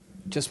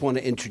just want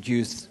to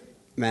introduce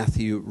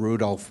Matthew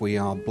Rudolph. We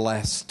are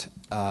blessed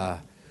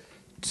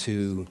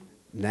to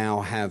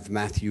now have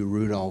Matthew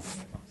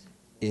Rudolph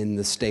in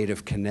the state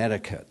of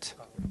Connecticut.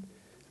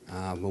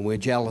 And we're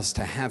jealous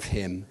to have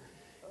him.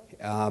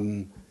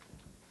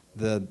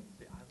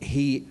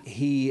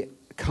 He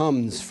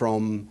comes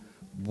from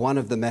one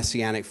of the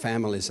Messianic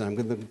families, and I'm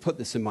going to put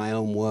this in my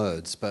own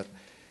words, but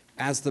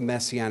as the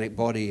Messianic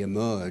body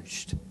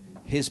emerged,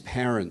 his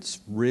parents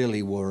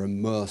really were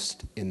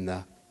immersed in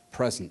the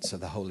presence of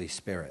the Holy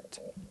Spirit.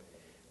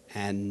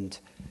 And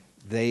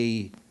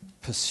they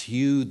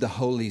pursued the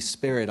Holy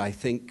Spirit, I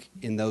think,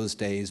 in those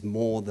days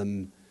more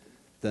than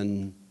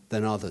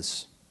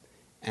others.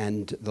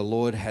 And the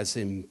Lord has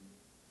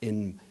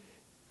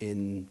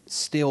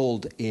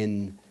instilled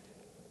in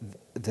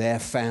their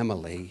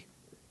family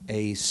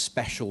a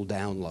special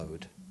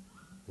download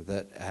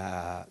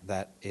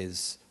that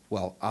is,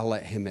 well, I'll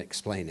let him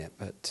explain it,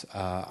 but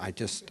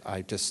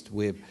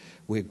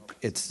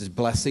it's a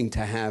blessing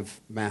to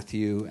have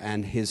Matthew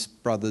and his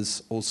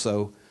brothers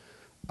also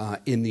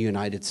in the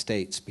United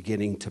States,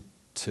 beginning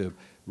to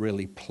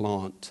really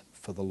plant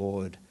for the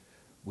Lord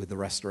with the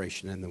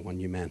restoration and the One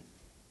New Man.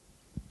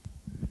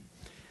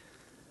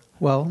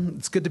 Well,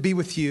 it's good to be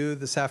with you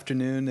this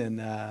afternoon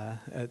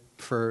and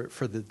for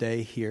the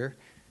day here.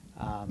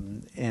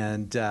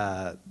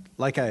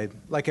 Like I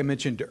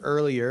mentioned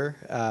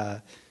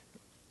earlier,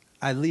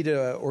 I lead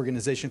an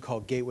organization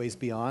called Gateways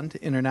Beyond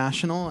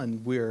International,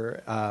 and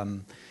we're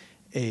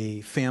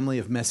a family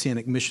of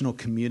Messianic missional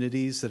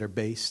communities that are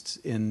based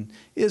in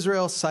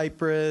Israel,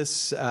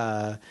 Cyprus,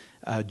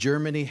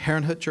 Germany,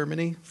 Herrnhut,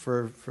 Germany,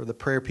 for the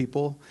prayer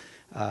people.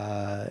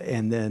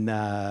 And then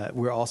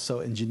we're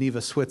also in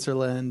Geneva,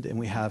 Switzerland, and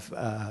we have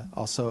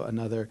also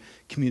another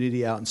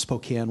community out in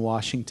Spokane,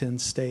 Washington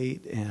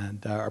State,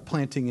 and are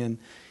planting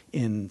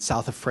in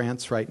south of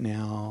France right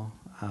now,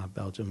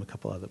 Belgium, a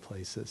couple other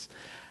places.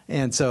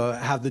 And so I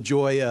have the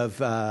joy of,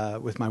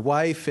 with my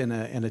wife and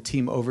a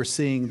team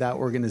overseeing that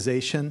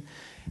organization,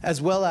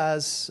 as well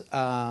as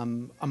I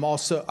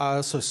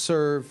also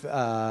serve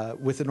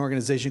with an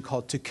organization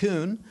called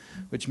Tikkun,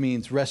 which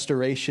means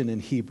restoration in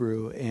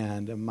Hebrew.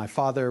 And my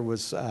father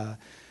was a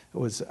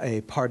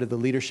part of the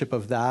leadership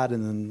of that,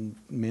 and then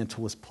the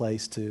mantle was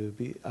placed to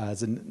be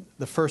as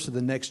the first of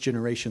the next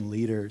generation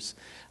leaders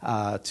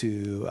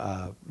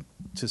to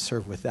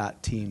serve with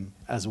that team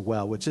as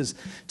well. Which is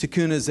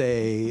Tikkun is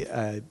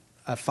a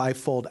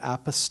fivefold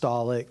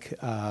apostolic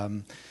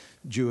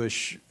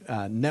Jewish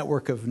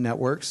network of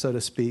networks, so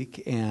to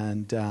speak,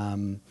 and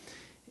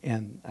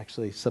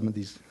actually some of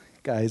these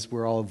guys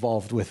were all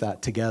involved with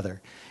that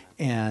together,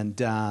 and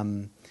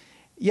so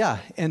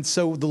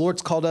the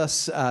Lord's called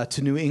us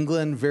to New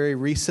England very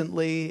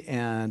recently,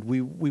 and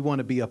we want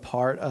to be a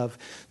part of.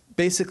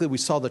 Basically, we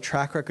saw the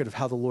track record of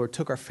how the Lord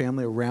took our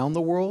family around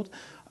the world.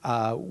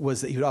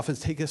 Was that He would often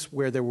take us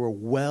where there were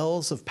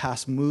wells of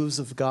past moves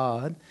of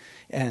God,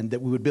 and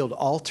that we would build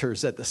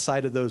altars at the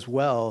site of those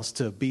wells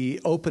to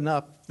open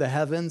up the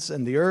heavens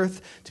and the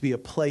earth to be a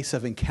place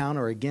of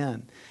encounter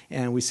again.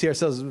 And we see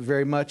ourselves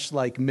very much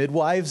like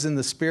midwives in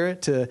the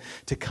Spirit to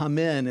come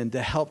in and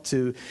to help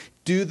to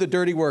do the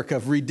dirty work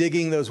of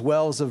redigging those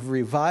wells of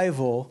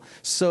revival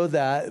so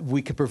that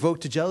we could provoke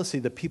to jealousy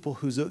the people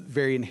whose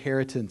very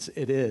inheritance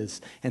it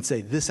is and say,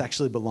 this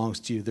actually belongs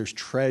to you. There's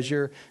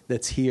treasure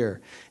that's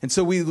here. And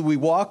so we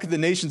walk the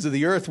nations of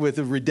the earth with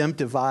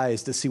redemptive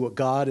eyes to see what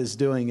God is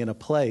doing in a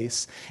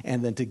place,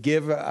 and then to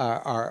give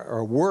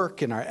our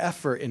work and our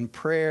effort in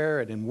prayer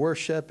and in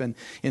worship and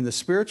in the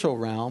spiritual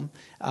realm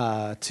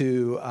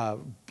to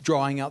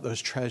drawing out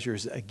those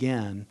treasures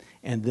again,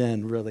 and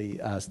then really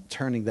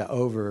turning that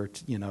over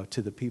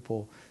to the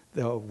people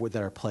that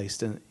are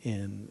placed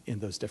in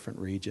those different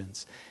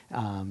regions,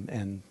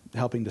 and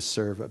helping to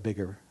serve a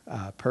bigger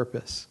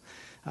purpose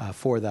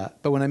for that.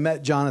 But when I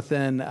met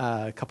Jonathan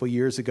a couple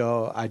years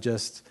ago,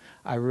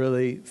 I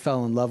really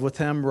fell in love with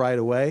him right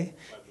away.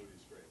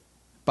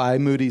 By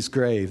Moody's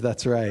Grave,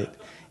 that's right.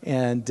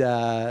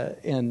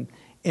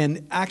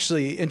 And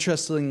actually,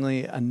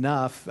 interestingly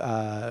enough,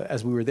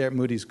 as we were there at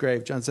Moody's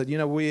Grave, John said,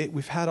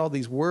 we've had all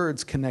these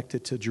words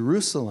connected to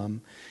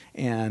Jerusalem,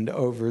 and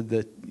over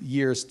the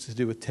years to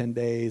do with 10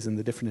 days and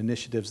the different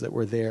initiatives that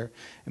were there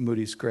at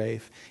Moody's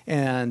Grave.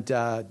 And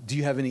do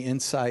you have any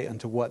insight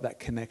into what that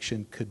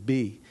connection could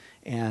be?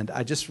 And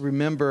I just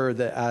remember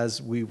that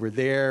as we were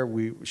there,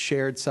 we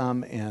shared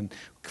some and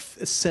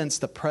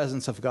sensed the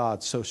presence of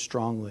God so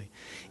strongly.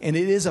 And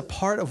it is a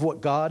part of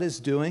what God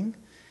is doing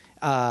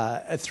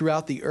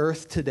throughout the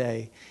earth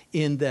today,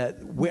 in that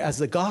as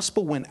the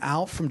gospel went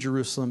out from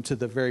Jerusalem to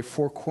the very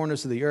four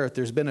corners of the earth,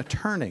 there's been a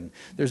turning.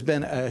 There's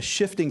been a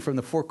shifting from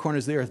the four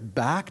corners of the earth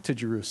back to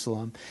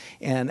Jerusalem.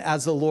 And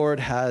as the Lord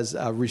has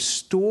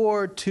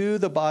restored to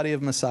the body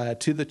of Messiah,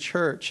 to the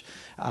church,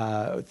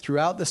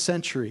 throughout the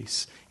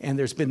centuries, and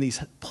there's been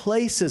these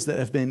places that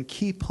have been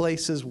key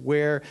places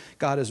where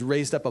God has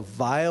raised up a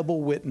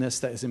viable witness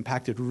that has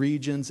impacted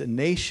regions and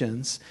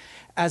nations.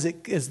 as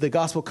the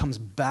gospel comes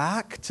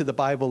back to the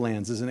Bible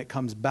lands, as it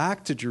comes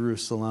back to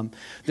Jerusalem,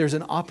 there's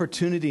an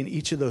opportunity in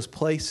each of those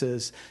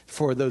places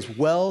for those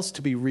wells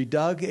to be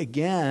redug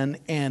again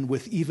and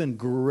with even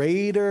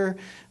greater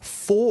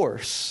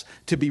force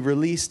to be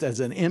released as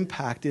an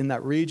impact in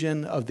that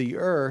region of the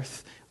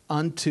earth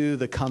unto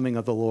the coming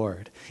of the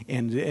Lord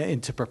and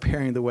into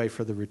preparing the way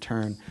for the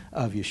return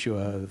of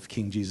Yeshua, of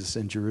King Jesus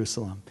in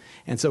Jerusalem.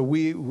 And so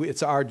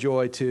it's our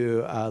joy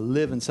to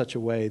live in such a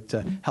way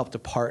to help to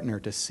partner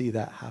to see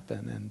that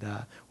happen.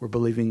 And we're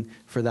believing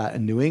for that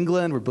in New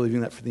England. We're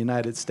believing that for the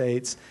United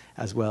States,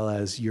 as well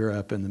as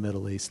Europe and the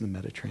Middle East and the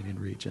Mediterranean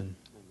region.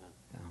 Amen.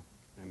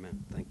 Yeah.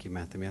 Amen. Thank you,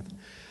 Matthew.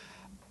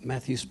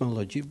 Matthew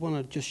Smola, do you want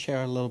to just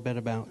share a little bit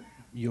about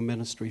your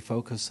ministry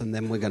focus, and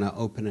then we're going to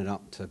open it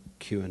up to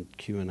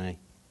Q&A.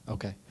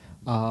 Okay.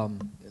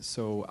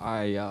 So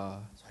I...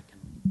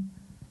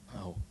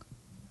 oh,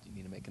 do you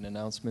need to make an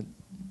announcement?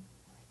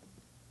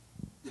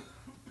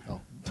 Oh.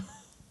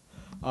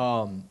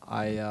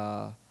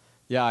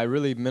 I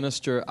really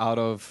minister out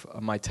of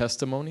my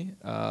testimony.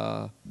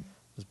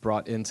 Was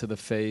brought into the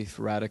faith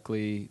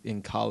radically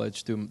in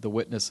college through the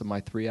witness of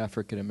my 3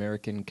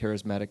 African-American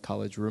charismatic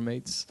college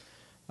roommates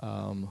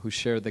who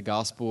shared the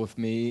gospel with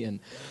me, and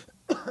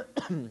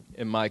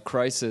in my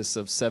crisis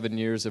of 7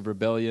 years of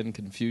rebellion,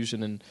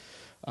 confusion, and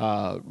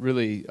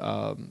really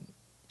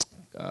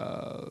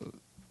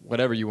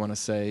whatever you want to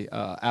say,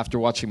 after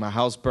watching my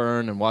house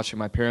burn and watching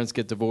my parents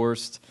get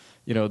divorced,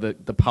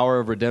 the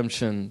power of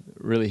redemption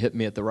really hit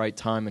me at the right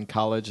time in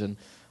college. And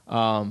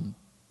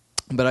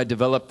but I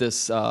developed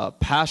this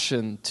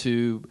passion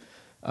to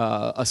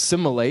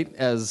assimilate,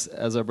 as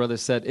our brother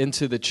said,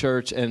 into the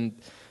church, and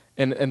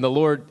the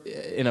Lord,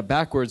 in a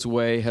backwards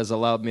way, has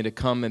allowed me to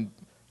come and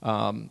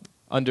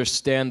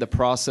understand the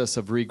process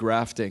of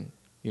regrafting.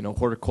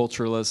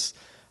 Horticulturalists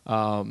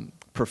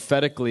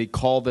prophetically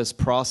call this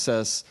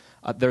process,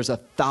 there's a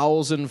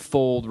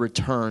 1,000-fold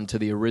return to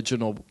the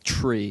original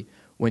tree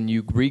when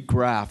you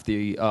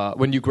regraft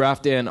when you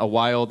graft in a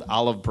wild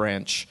olive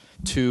branch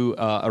to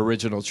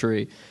original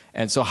tree.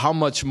 And so how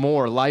much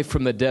more life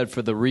from the dead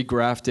for the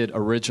regrafted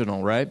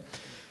original, right?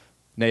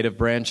 Native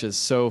branches.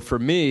 So for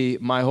me,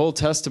 my whole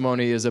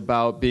testimony is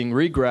about being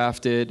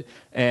regrafted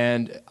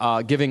and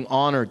giving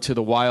honor to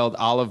the wild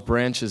olive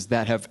branches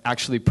that have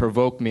actually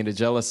provoked me to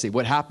jealousy.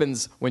 What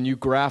happens when you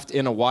graft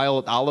in a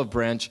wild olive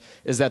branch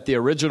is that the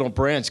original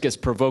branch gets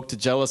provoked to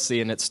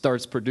jealousy and it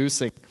starts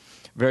producing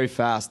very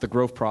fast, the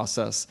growth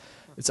process.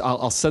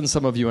 I'll send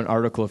some of you an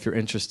article if you're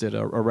interested.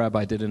 A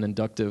rabbi did an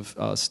inductive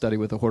study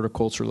with a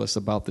horticulturalist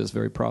about this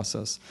very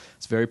process.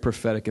 It's very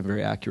prophetic and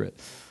very accurate.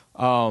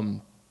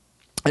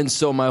 And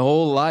so my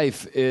whole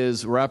life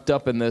is wrapped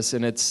up in this,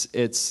 and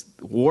it's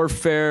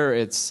warfare.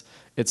 It's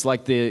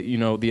like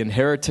the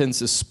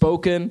inheritance is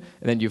spoken,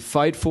 and then you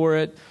fight for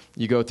it.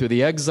 You go through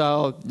the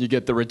exile, you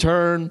get the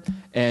return,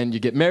 and you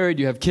get married,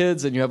 you have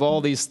kids, and you have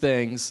all these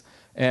things.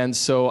 And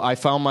so I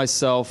found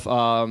myself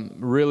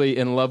really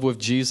in love with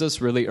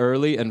Jesus really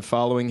early and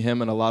following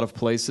him in a lot of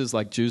places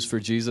like Jews for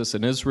Jesus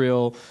in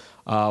Israel,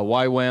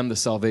 YWAM, the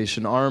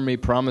Salvation Army,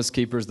 Promise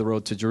Keepers, the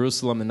Road to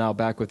Jerusalem, and now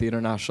back with the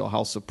International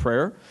House of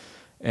Prayer.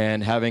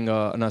 And having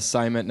an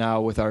assignment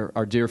now with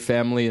our dear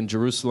family in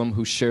Jerusalem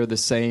who share the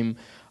same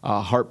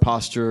heart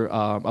posture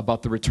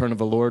about the return of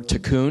the Lord,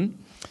 Tikkun.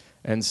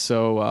 And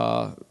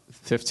so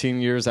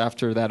 15 years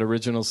after that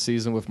original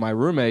season with my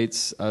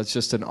roommates, it's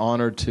just an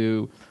honor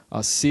to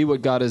see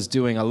what God is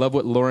doing. I love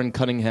what Lauren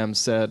Cunningham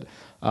said.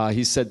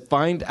 He said,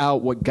 find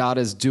out what God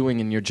is doing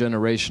in your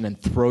generation and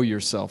throw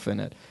yourself in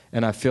it.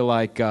 And I feel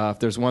like if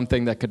there's one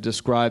thing that could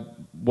describe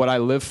what I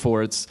live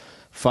for, it's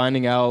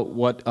finding out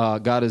what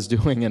God is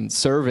doing and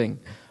serving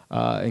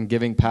and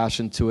giving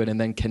passion to it,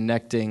 and then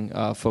connecting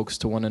folks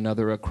to one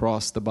another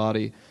across the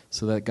body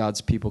so that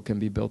God's people can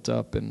be built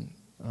up and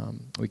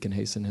we can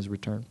hasten his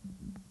return.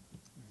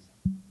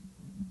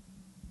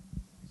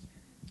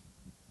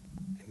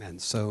 Amen.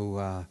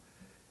 So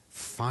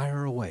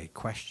fire away.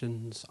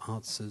 Questions,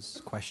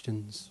 answers,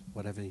 questions,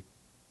 whatever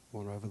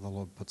the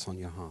Lord puts on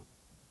your heart.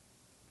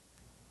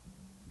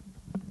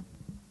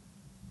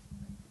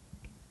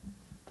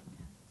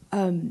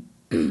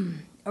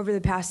 Over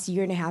the past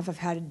year and a half, I've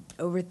had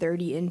over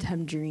 30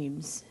 end-time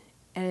dreams.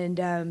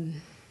 And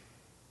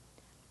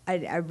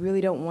I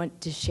really don't want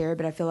to share,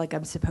 but I feel like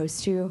I'm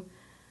supposed to.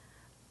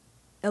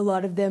 A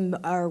lot of them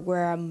are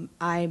where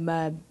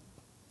I'm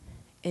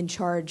in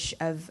charge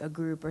of a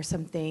group or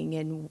something,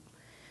 and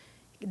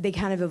they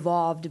kind of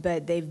evolved,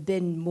 but they've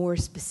been more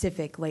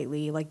specific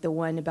lately, like the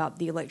one about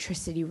the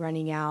electricity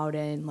running out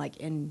and I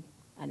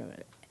don't know,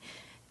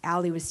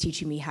 Allie was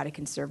teaching me how to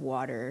conserve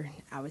water.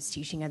 I was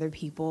teaching other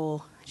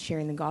people,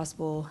 sharing the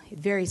gospel.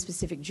 Very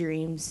specific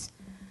dreams.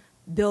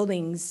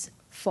 Buildings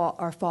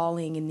are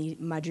falling in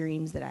my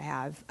dreams that I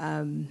have.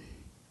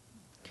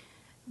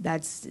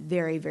 That's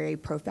very, very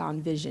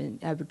profound vision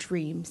of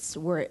dreams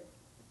where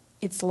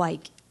it's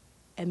like,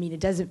 it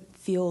doesn't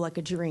feel like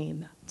a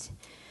dream.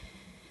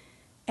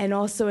 And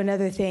also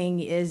another thing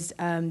is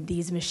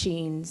these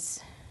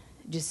machines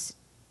just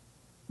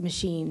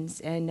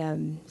machines,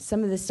 and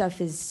some of the stuff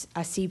is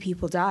I see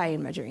people die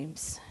in my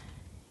dreams.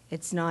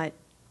 It's not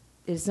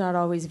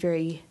always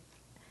very.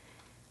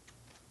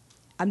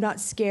 I'm not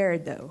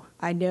scared though.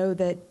 I know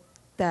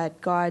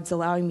that God's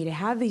allowing me to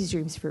have these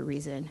dreams for a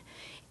reason,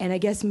 and I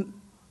guess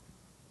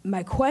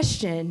my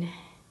question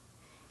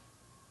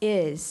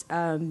is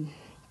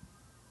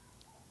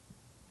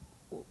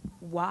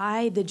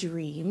why the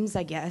dreams.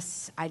 I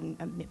guess I've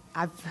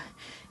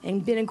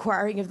been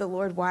inquiring of the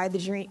Lord why the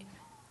dream.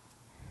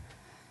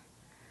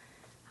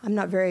 I'm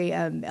not very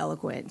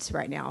eloquent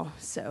right now,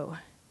 so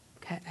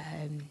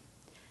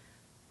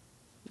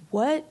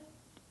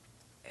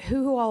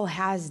who all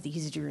has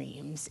these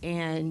dreams,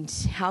 and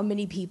how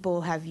many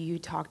people have you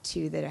talked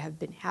to that have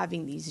been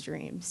having these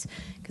dreams?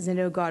 Because I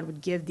know God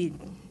would give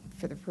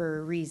for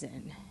a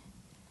reason.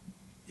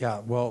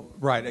 Yeah, well,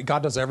 right.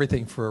 God does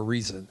everything for a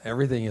reason.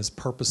 Everything is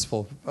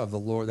purposeful of the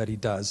Lord that he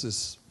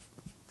does,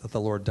 that the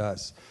Lord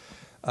does.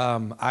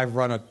 I've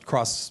run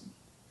across,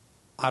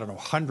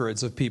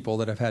 hundreds of people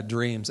that have had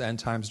dreams, end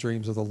times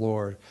dreams of the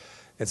Lord.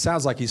 It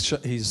sounds like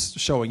he's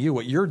showing you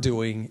what you're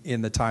doing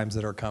in the times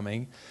that are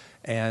coming,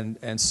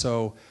 and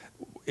so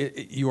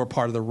you are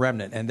part of the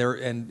remnant.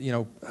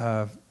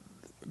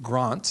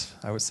 Grant,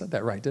 I said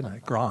that right, didn't I?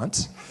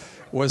 Grant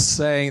was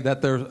saying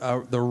that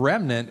the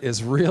remnant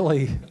is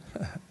really,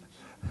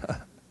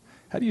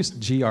 how do you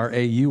say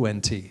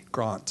Graunt?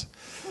 Grant.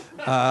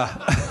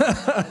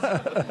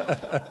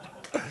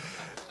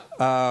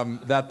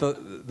 That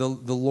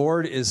the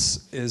Lord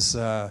is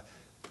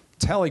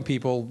telling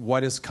people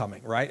what is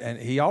coming, right? And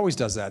he always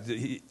does that.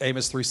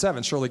 Amos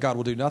 3:7, surely God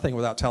will do nothing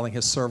without telling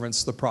his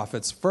servants, the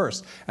prophets,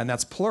 first. And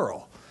that's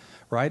plural,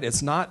 right?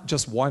 It's not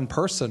just one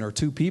person or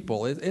two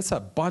people. It's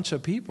a bunch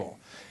of people.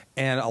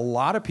 And a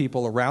lot of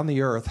people around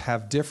the earth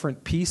have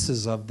different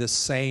pieces of this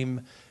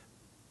same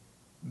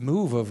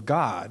move of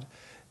God.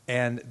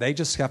 And they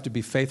just have to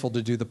be faithful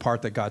to do the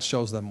part that God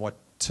shows them what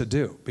to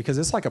do. Because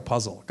it's like a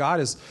puzzle. God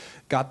has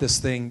got this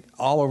thing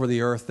all over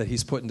the earth that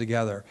he's putting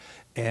together.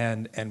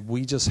 And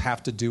we just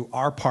have to do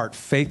our part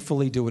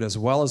faithfully, do it as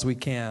well as we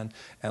can,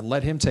 and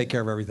let him take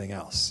care of everything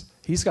else.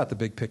 He's got the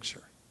big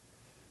picture.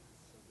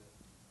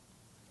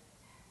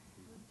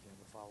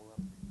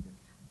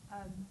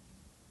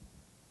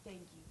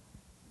 Thank you.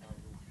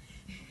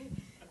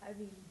 I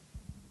mean,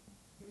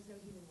 there's no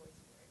human voice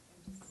for it.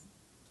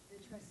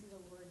 The trust in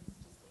the Lord is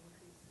just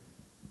increasing.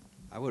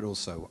 I would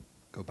also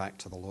go back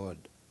to the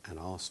Lord and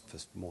ask for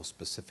more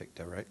specific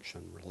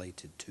direction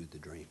related to the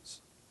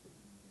dreams.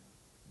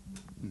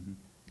 Mm-hmm.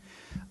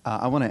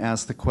 I want to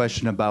ask the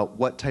question about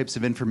what types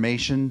of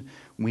information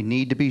we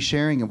need to be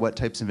sharing and what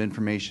types of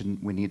information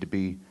we need to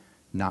be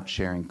not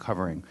sharing,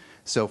 covering.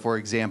 So, for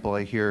example,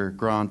 I hear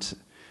Grant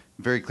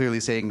very clearly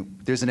saying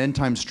there's an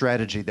end-time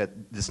strategy that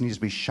this needs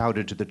to be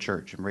shouted to the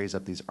church and raise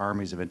up these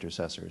armies of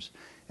intercessors.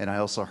 And I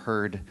also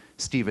heard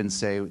Stephen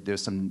say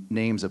there's some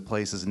names of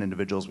places and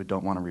individuals we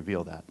don't want to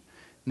reveal that.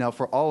 Now,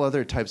 for all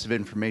other types of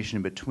information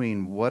in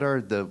between,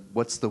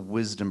 what's the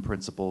wisdom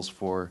principles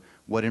for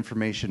what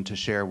information to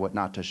share, what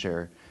not to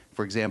share?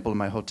 For example, in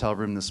my hotel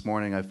room this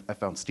morning, I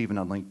found Stephen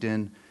on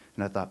LinkedIn,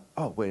 and I thought,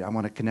 oh, wait, I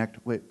want to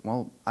connect. Wait,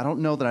 well, I don't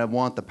know that I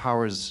want the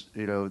powers,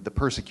 the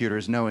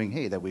persecutors knowing,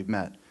 hey, that we've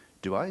met.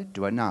 Do I?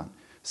 Do I not?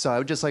 So I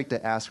would just like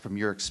to ask from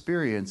your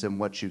experience and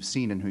what you've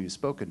seen and who you've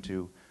spoken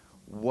to,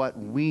 what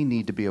we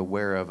need to be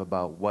aware of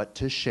about what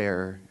to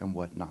share and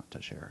what not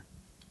to share.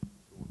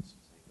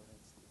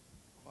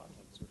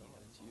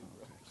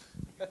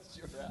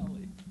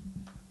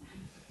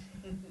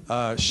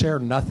 Share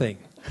nothing.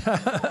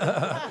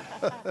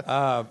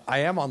 I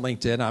am on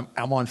LinkedIn.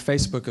 I'm on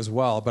Facebook as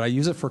well, but I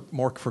use it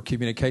more for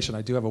communication.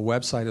 I do have a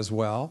website as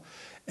well,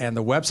 and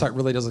the website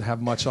really doesn't have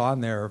much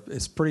on there.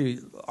 It's pretty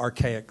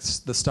archaic.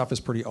 The stuff is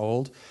pretty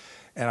old,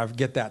 and I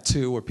get that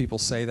too, where people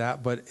say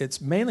that. But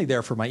it's mainly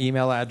there for my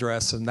email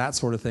address and that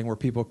sort of thing, where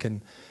people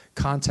can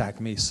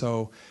contact me.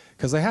 So,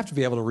 because they have to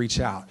be able to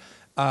reach out.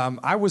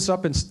 I was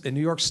up in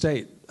New York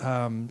State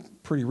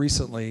pretty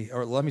recently,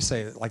 or let me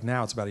say, like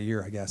now it's about a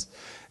year, I guess.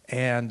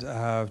 And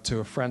to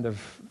a friend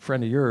of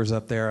yours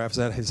up there, I was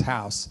at his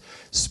house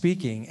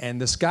speaking,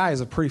 and this guy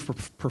is a pretty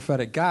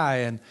prophetic guy,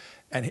 and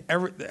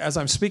as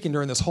I'm speaking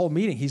during this whole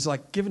meeting, he's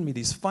like giving me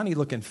these funny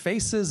looking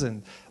faces,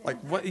 and like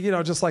what,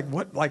 just like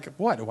what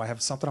do I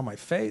have something on my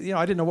face?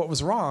 I didn't know what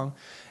was wrong,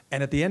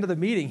 and at the end of the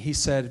meeting, he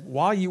said,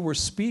 while you were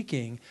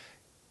speaking,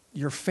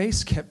 your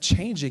face kept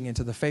changing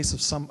into the face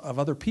of some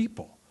other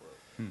people,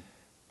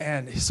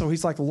 and so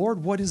he's like,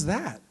 Lord, what is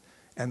that?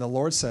 And the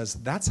Lord says,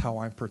 that's how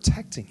I'm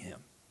protecting him.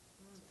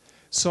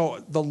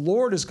 So the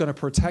Lord is going to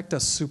protect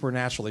us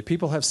supernaturally.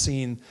 People have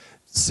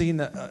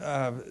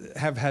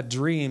have had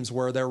dreams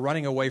where they're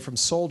running away from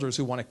soldiers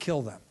who want to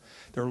kill them.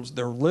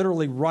 They're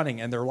literally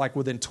running, and they're like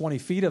within 20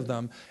 feet of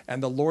them,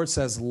 and the Lord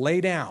says,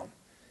 lay down.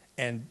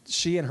 And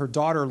she and her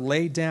daughter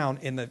lay down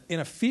in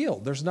a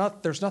field. There's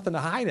nothing to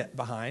hide it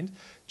behind.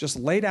 Just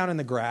lay down in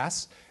the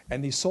grass,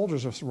 and these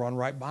soldiers just run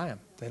right by him.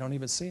 They don't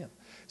even see him.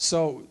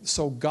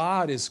 So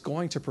God is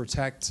going to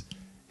protect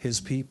his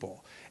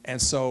people.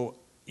 And so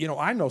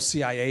I'm no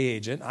CIA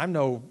agent. I'm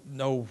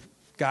no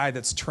guy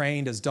that's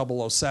trained as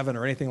 007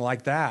 or anything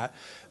like that.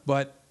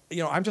 But,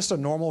 I'm just a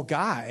normal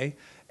guy,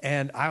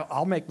 and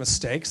I'll make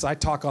mistakes. I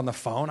talk on the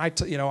phone.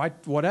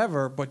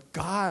 Whatever. But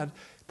God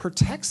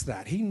protects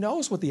that. He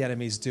knows what the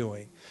enemy's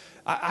doing.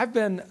 I've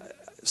been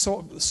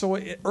so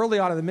early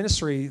on in the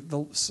ministry.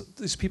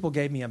 These people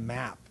gave me a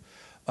map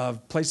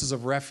of places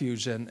of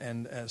refuge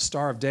and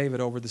Star of David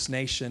over this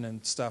nation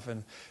and stuff,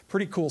 and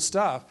pretty cool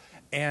stuff.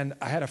 And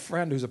I had a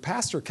friend who's a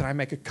pastor. Can I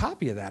make a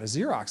copy of that, a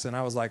Xerox? And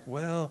I was like,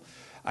 well,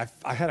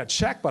 I had a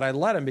check, but I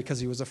let him because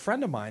he was a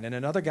friend of mine. And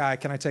another guy,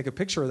 can I take a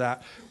picture of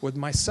that with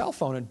my cell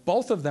phone? And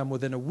both of them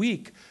within a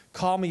week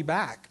call me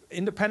back,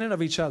 independent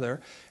of each other,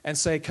 and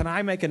say, can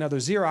I make another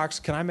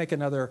Xerox? Can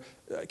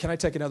I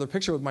take another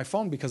picture with my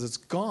phone because it's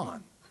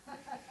gone?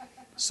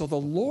 So the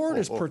Lord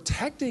is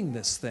protecting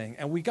this thing,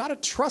 and we got to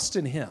trust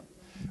in Him.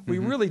 We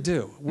really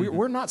do.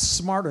 We're not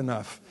smart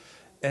enough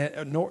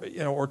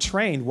or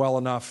trained well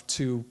enough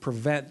to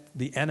prevent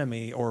the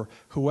enemy or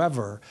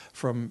whoever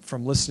from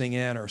listening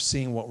in or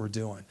seeing what we're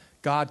doing.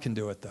 God can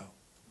do it, though.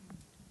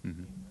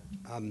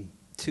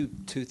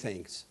 Two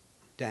things.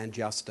 Dan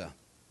Juster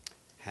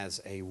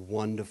has a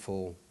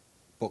wonderful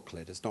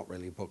booklet. It's not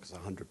really a book, it's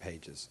 100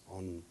 pages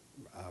on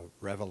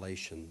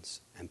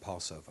Revelations and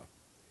Passover.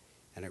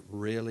 And it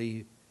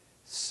really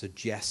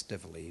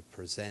suggestively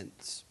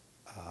presents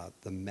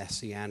the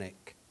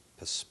messianic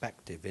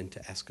perspective into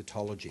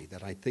eschatology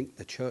that I think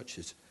the church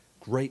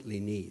greatly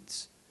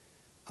needs.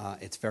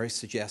 It's very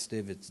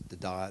suggestive. It's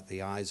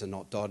the I's are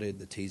not dotted,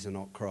 the T's are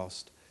not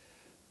crossed.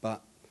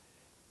 But,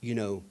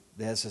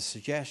 there's a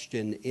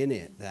suggestion in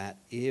it that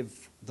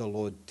if the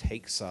Lord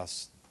takes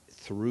us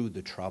through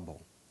the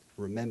trouble,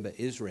 remember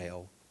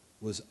Israel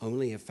was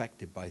only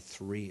affected by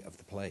 3 of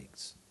the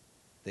plagues.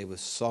 They were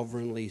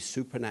sovereignly,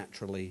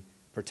 supernaturally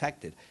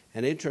protected.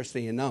 And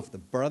interestingly enough, the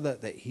brother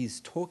that he's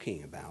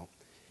talking about,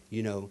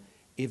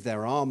 if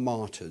there are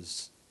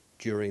martyrs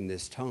during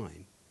this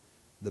time,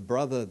 the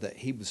brother that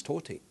he was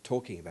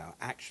talking about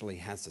actually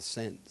has a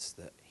sense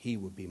that he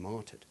would be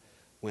martyred.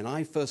 When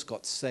I first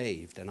got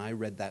saved and I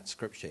read that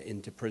scripture,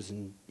 into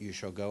prison you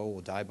shall go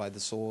or die by the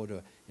sword,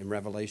 or in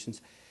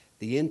Revelations,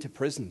 the into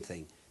prison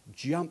thing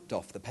jumped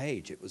off the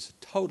page. It was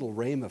a total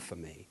rhema for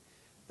me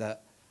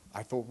that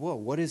I thought, whoa,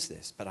 what is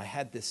this? But I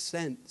had this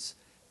sense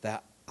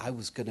that I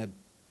was going to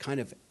kind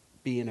of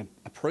be in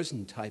a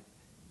prison type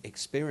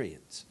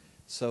experience.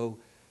 So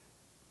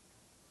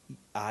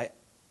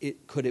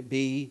could it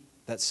be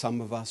that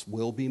some of us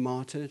will be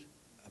martyred?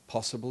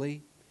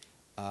 Possibly.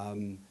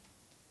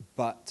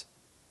 But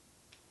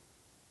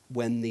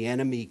when the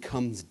enemy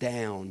comes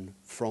down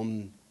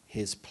from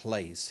his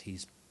place,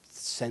 he's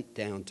sent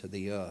down to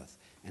the earth,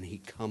 and he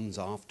comes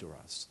after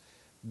us,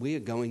 the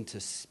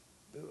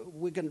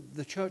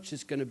church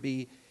is going to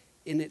be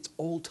in its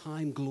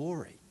all-time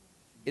glory,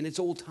 in its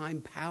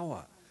all-time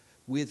power,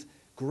 with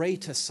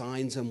greater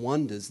signs and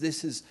wonders.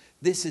 This is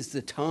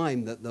the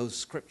time that those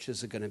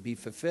scriptures are going to be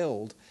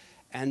fulfilled.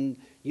 And,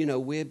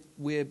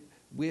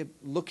 we're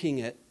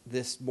looking at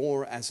this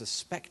more as a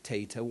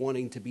spectator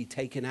wanting to be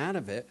taken out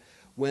of it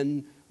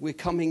when we're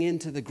coming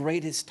into the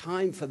greatest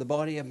time for the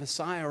body of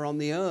Messiah on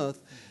the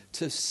earth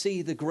to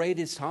see the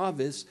greatest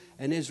harvest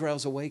and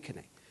Israel's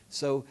awakening.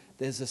 So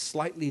there's a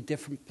slightly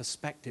different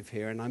perspective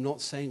here, and I'm not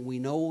saying we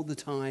know all the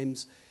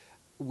times.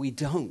 We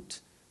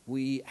don't.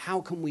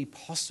 How can we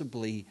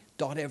possibly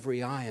dot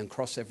every I and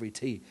cross every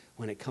T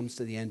when it comes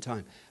to the end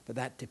time? But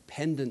that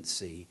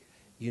dependency,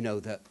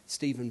 that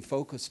Stephen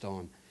focused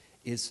on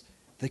is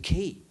the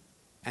key.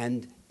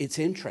 And it's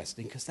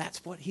interesting because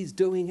that's what he's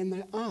doing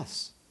in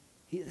us.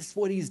 That's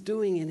what he's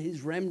doing in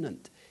his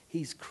remnant.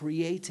 He's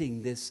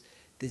creating this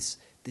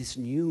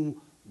new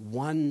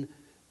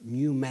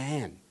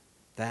man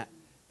that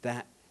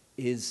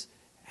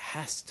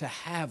has to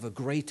have a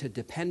greater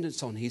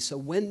dependence on him. So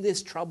when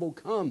this trouble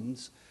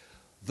comes,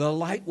 the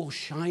light will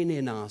shine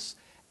in us,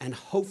 and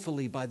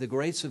hopefully by the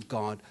grace of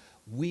God,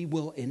 we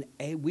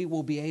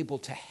will be able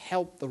to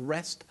help the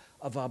rest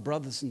of our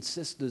brothers and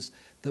sisters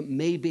that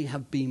maybe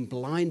have been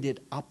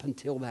blinded up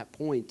until that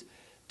point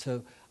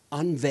to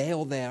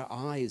unveil their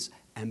eyes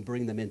and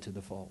bring them into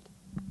the fold.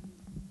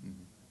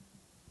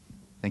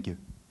 Thank you.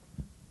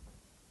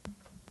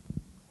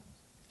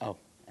 Oh,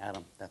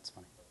 Adam, that's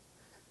funny.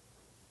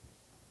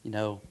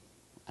 I'm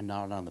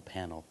not on the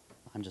panel.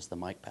 I'm just the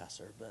mic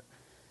passer, but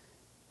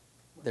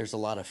there's a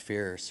lot of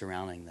fear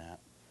surrounding that.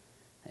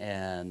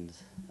 And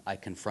I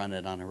confront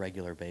it on a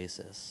regular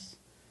basis.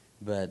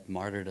 But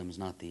martyrdom's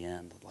not the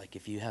end. Like,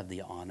 if you have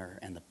the honor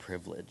and the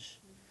privilege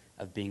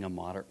of being a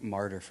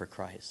martyr for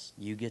Christ,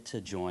 you get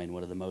to join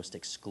one of the most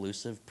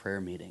exclusive prayer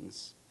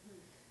meetings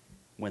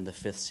when the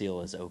 5th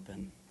seal is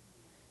open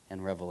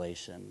in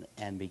Revelation,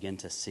 and begin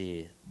to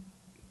see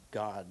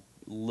God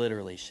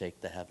literally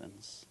shake the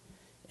heavens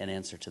in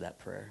answer to that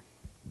prayer.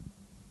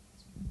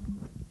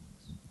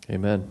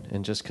 Amen.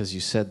 And just because you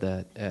said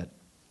that,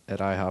 at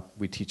IHOP,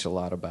 we teach a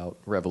lot about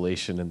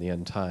Revelation and the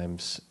end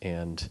times.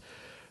 And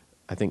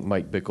I think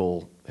Mike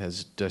Bickle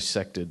has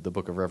dissected the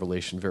book of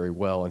Revelation very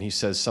well, and he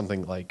says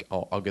something like,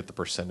 I'll get the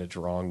percentage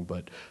wrong,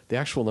 but the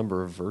actual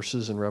number of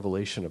verses in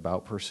Revelation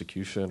about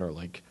persecution are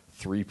like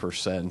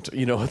 3%.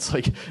 You know, it's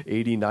like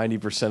 80,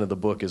 90% of the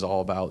book is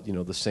all about, you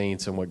know, the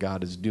saints and what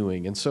God is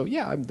doing. And so,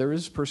 yeah, there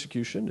is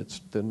persecution.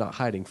 They're not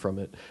hiding from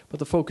it. But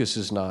the focus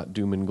is not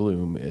doom and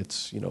gloom.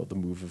 It's, you know, the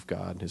move of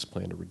God and his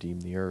plan to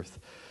redeem the earth.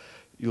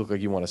 You look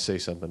like you want to say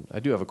something. I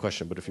do have a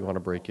question, but if you want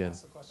to break in.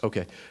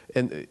 Okay.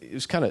 And it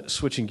was kind of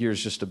switching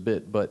gears just a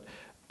bit, but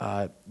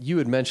you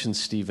had mentioned,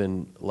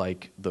 Stephen,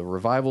 like the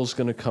revival's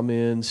going to come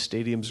in,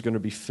 stadium's going to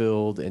be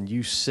filled, and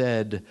you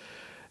said,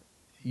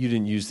 you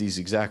didn't use these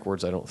exact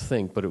words, I don't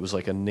think, but it was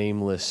like a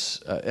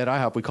nameless, at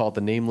IHOP we call it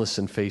the nameless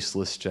and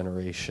faceless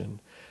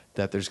generation,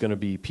 that there's going to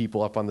be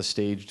people up on the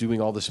stage doing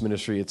all this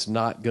ministry. It's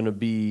not going to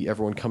be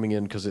everyone coming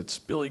in because it's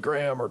Billy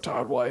Graham or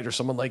Todd White or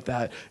someone like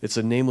that. It's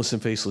a nameless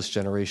and faceless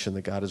generation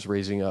that God is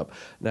raising up.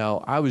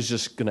 Now, I was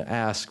just going to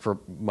ask for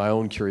my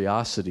own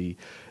curiosity,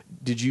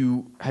 had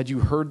you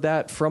heard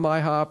that from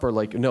IHOP, or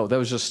like, no, that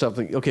was just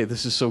something, okay,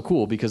 this is so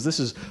cool, because this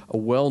is a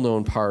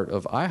well-known part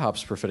of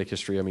IHOP's prophetic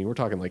history. I mean, we're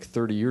talking like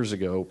 30 years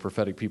ago,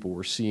 prophetic people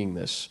were seeing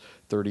this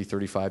 30,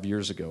 35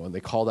 years ago, and they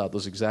called out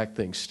those exact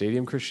things.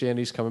 Stadium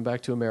Christianity is coming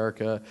back to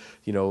America.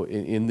 You know,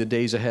 in the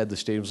days ahead, the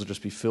stadiums will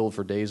just be filled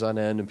for days on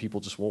end, and people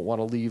just won't want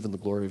to leave, and the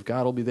glory of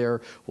God will be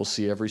there. We'll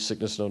see every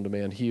sickness known to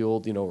man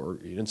healed, you know, or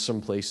in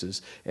some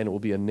places, and it will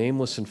be a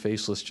nameless and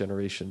faceless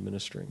generation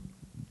ministering.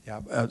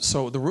 Yeah.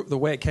 So the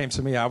way it came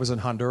to me, I was in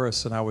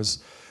Honduras, and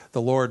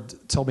the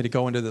Lord told me to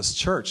go into this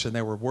church, and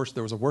there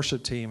was a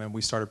worship team, and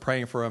we started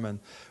praying for them.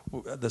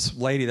 And this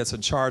lady that's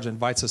in charge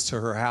invites us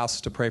to her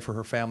house to pray for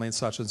her family and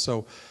such. And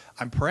so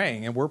I'm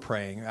praying, and we're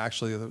praying.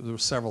 Actually, there were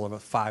several of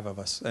us, 5 of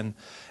us, and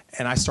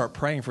I start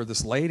praying for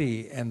this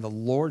lady, and the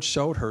Lord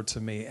showed her to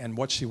me and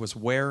what she was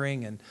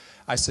wearing. And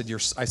I said,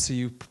 I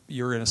see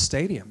you're in a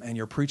stadium, and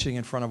you're preaching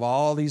in front of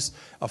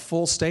a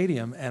full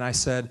stadium. And I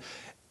said.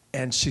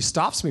 And she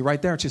stops me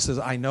right there, and she says,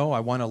 I know, I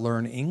want to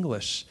learn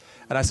English.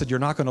 And I said, you're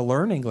not going to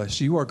learn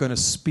English. You are going to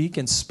speak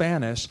in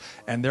Spanish,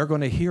 and they're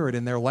going to hear it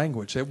in their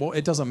language.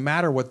 It doesn't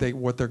matter what they're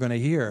going to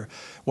hear,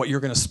 what you're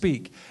going to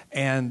speak.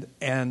 And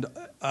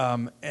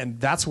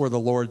that's where the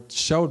Lord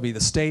showed me the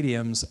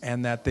stadiums,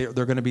 and that they're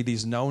going to be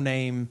these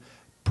no-name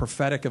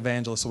prophetic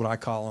evangelists, what I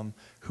call them,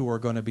 who are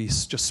going to be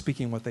just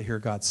speaking what they hear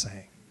God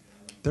saying.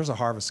 There's a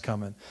harvest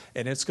coming,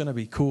 and it's going to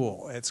be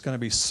cool. It's going to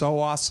be so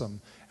awesome.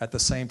 At the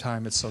same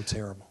time, it's so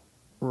terrible.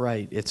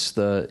 Right. It's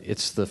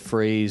the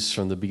phrase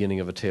from the beginning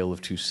of A Tale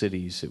of Two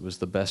Cities. It was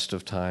the best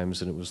of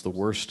times and it was the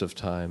worst of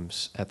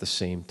times at the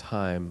same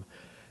time.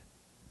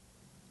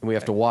 And we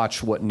have to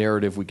watch what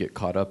narrative we get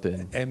caught up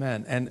in.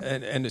 Amen.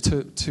 And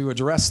to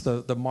address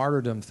the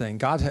martyrdom thing,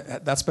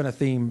 that's been a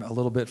theme a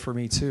little bit for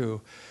me too.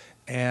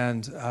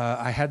 And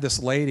I had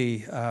this lady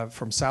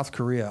from South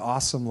Korea,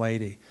 awesome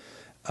lady,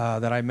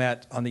 that I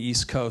met on the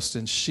East Coast,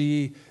 and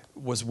she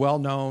was well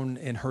known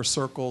in her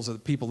circles of the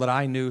people that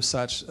I knew,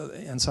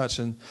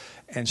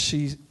 and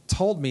she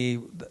told me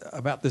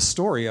about this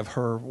story of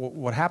her,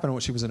 what happened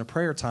when she was in a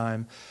prayer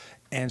time,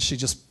 and she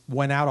just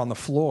went out on the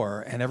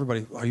floor, and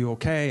everybody, are you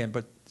okay?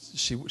 But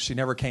she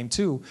never came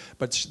to,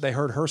 but they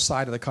heard her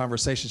side of the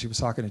conversation. She was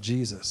talking to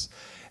Jesus,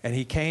 and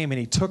he came and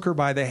he took her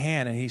by the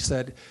hand, and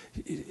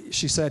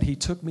she said he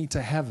took me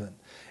to heaven,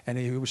 and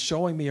he was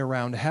showing me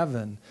around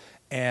heaven.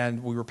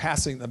 And we were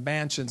passing the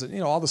mansions and,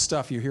 you know, all the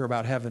stuff you hear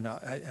about heaven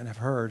and have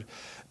heard.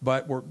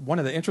 But one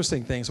of the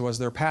interesting things was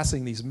they're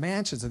passing these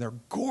mansions, and they're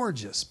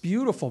gorgeous,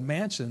 beautiful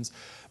mansions.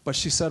 But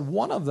she said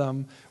one of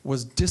them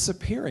was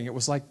disappearing. It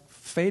was like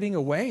fading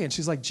away. And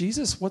she's like,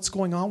 Jesus, what's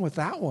going on with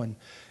that one?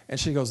 And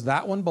she goes,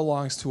 that one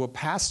belongs to a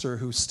pastor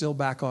who's still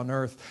back on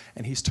earth,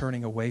 and he's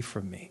turning away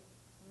from me.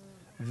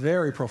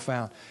 Very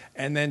profound.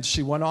 And then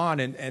she went on,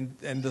 and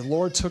the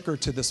Lord took her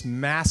to this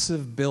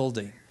massive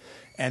building.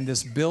 And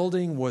this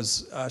building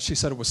was, she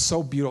said it was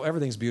so beautiful.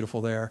 Everything's beautiful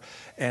there.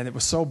 And it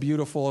was so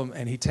beautiful.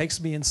 And he takes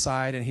me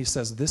inside, and he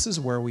says, this is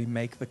where we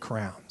make the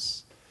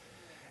crowns.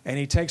 And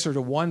he takes her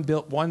to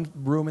one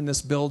room in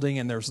this building,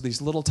 and there's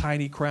these little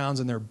tiny crowns,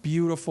 and they're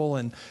beautiful,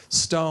 and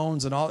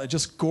stones and all,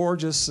 just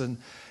gorgeous. And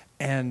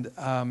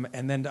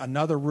then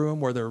another room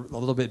where they're a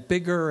little bit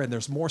bigger, and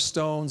there's more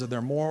stones, and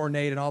they're more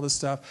ornate and all this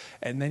stuff.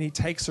 And then he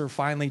takes her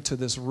finally to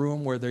this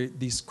room where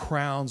these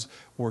crowns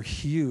were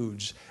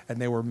huge, and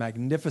they were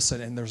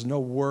magnificent, and there's no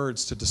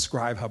words to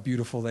describe how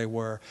beautiful they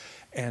were.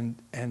 And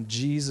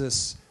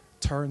Jesus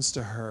turns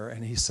to her,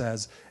 and he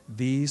says,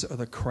 these are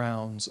the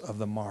crowns of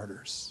the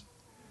martyrs.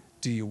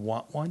 Do you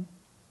want one?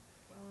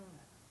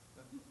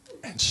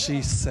 And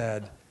she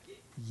said,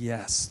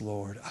 yes,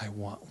 Lord, I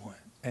want one.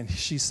 And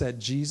she said,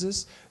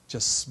 Jesus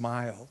just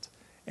smiled,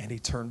 and he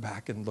turned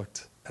back and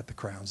looked at the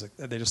crowns.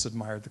 They just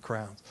admired the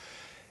crowns.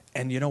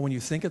 And, you know, when you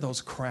think of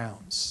those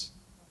crowns,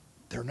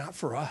 they're not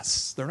for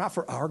us. They're not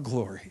for our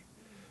glory.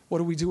 What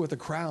do we do with the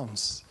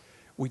crowns?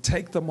 We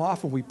take them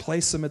off and we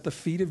place them at the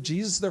feet of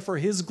Jesus. They're for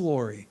his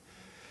glory.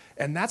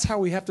 And that's how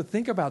we have to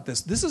think about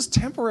this. This is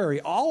temporary.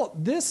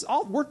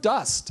 We're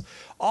dust.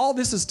 All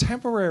this is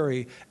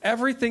temporary.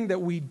 Everything that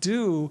we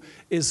do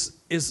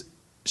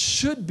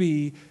should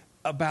be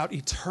about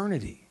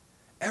eternity.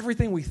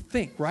 Everything we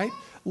think, right?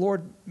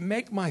 Lord,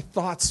 make my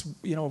thoughts,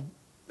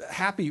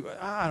 happy.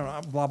 I don't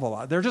know, blah,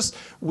 blah, blah.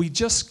 We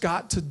just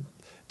got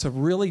to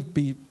really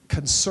be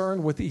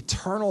concerned with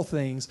eternal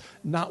things,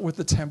 not with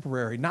the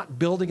temporary, not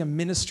building a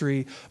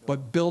ministry,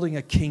 but building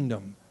a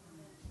kingdom.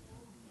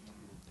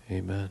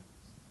 Amen.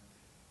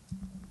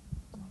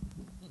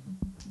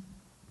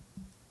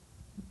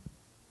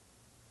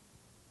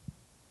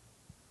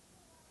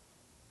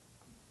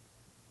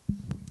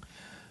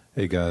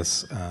 Hey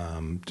guys,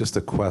 just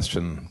a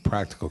question,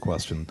 practical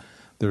question.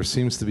 There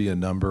seems to be a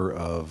number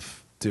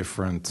of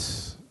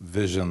different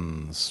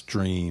visions,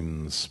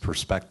 dreams,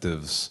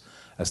 perspectives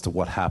as to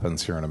what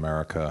happens here in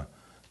America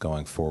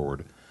going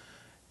forward.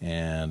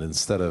 And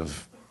instead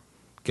of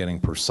getting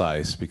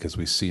precise, because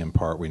we see in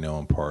part, we know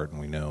in part, and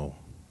we know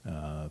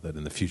that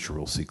in the future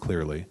we'll see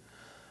clearly,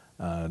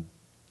 one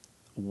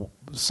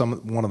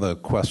of the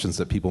questions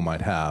that people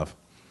might have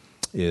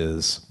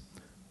is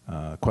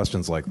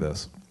questions like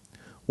this.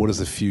 What is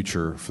the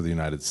future for the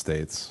United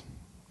States?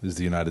 Is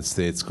the United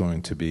States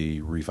going to be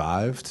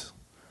revived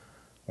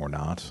or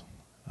not?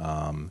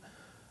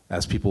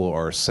 As people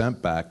are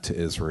sent back to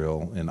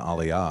Israel in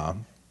Aliyah,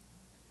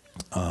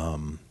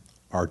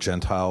 are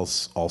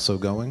Gentiles also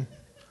going?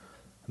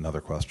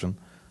 Another question.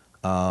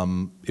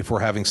 If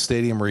we're having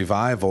stadium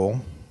revival,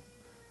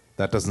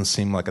 that doesn't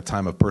seem like a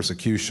time of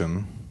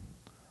persecution.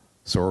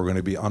 So are we going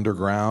to be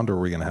underground, or are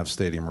we going to have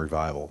stadium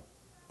revival?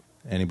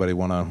 Anybody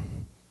want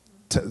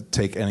to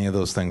take any of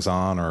those things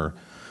on, or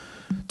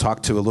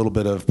talk to a little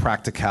bit of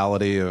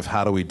practicality of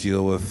how do we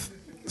deal with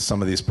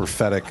some of these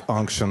prophetic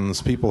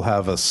unctions? People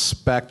have a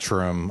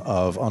spectrum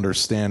of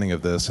understanding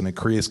of this, and it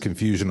creates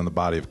confusion in the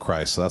body of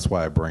Christ. So that's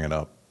why I bring it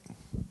up.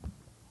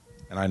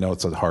 And I know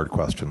it's a hard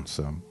question,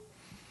 so.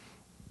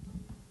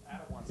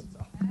 Adam wants to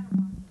talk.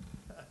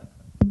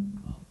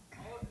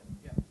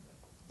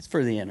 It's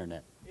for the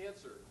internet.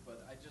 Answer,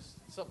 but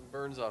something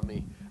burns on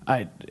me.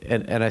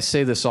 And I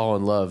say this all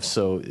in love,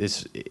 so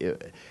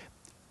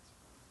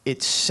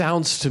it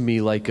sounds to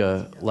me like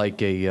a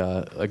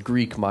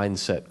Greek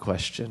mindset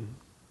question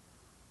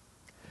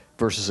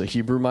versus a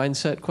Hebrew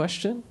mindset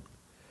question,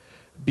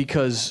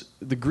 because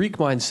the Greek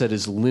mindset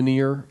is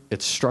linear,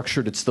 it's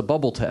structured, it's the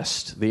bubble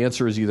test. The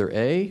answer is either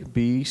A,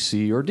 B,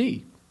 C, or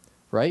D,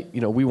 right?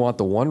 We want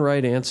the one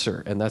right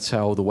answer, and that's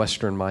how the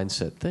Western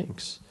mindset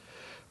thinks.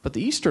 But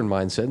the Eastern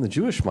mindset and the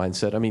Jewish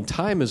mindset,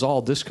 time is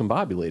all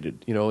discombobulated.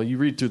 You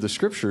read through the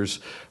scriptures,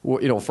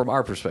 from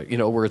our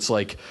perspective, where it's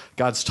like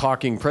God's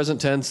talking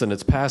present tense and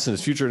it's past and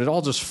it's future, and it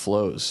all just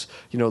flows.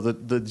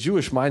 The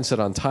Jewish mindset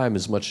on time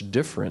is much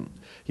different.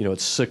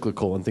 It's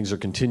cyclical and things are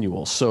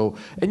continual. So,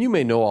 and you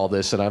may know all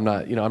this, and I'm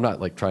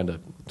not like trying to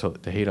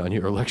hate on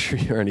you or lecture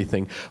you or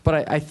anything,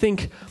 but I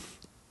think,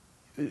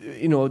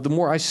 the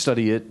more I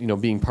study it,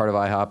 being part of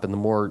IHOP, and the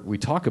more we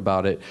talk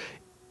about it,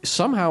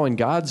 somehow in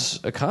God's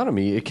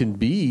economy, it can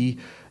be,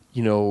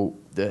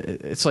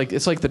 it's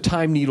like the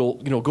time needle,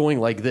 going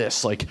like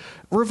this, like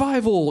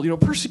revival,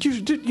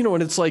 persecution,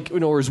 and it's like,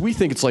 whereas we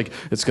think it's like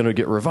it's going to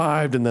get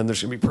revived and then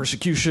there's going to be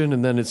persecution,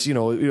 and then it's,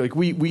 like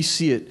we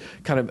see it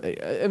kind of,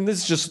 and this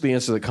is just the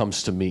answer that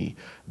comes to me,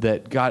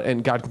 that God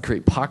can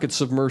create pockets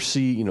of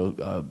mercy,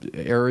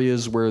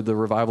 areas where the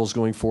revival is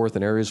going forth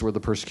and areas where the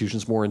persecution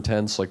is more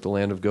intense, like the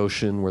land of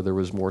Goshen, where there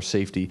was more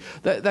safety.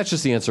 That's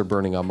just the answer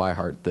burning on my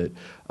heart. That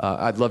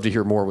I'd love to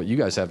hear more what you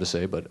guys have to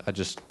say, but I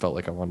just felt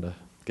like I wanted to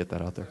get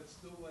that out there. I'd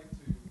still like to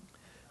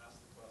ask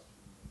the question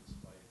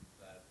despite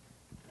that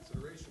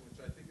consideration,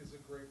 which I think is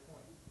a great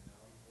point.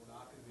 We're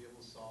not going to be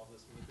able to solve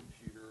this with a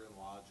computer and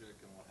logic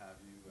and what have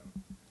you.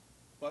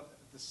 But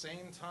at the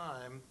same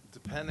time,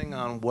 depending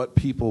on what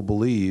people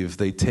believe,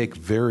 they take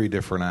very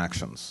different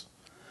actions.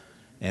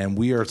 And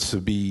we are to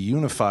be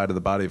unified in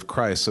the body of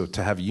Christ. So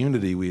to have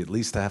unity, we at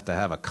least have to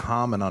have a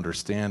common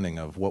understanding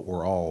of what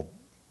we're all,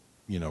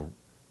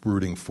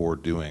 rooting for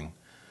doing.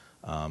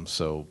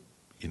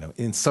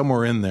 In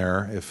somewhere in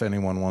there, if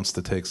anyone wants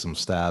to take some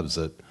stabs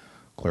at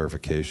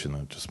clarification,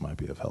 it just might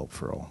be of help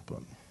for all.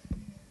 But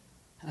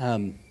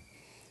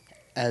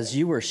as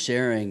you were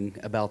sharing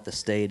about the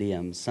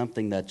stadium,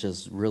 something that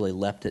just really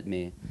leapt at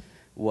me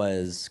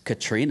was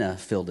Katrina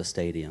filled a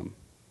stadium.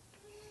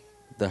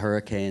 The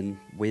hurricane,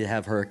 we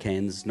have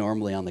hurricanes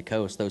normally on the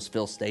coast, those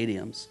fill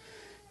stadiums.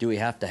 Do we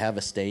have to have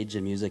a stage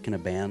and music and a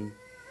band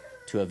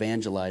to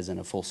evangelize in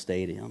a full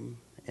stadium?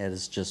 It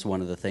is just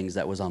one of the things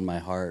that was on my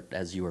heart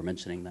as you were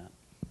mentioning that.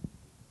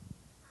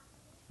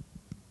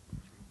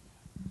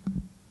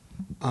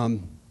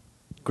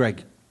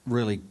 Greg,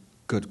 really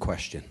good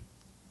question.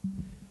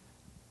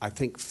 I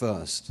think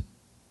first,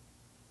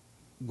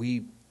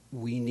 we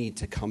need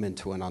to come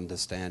into an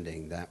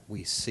understanding that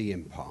we see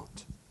in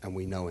part and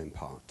we know in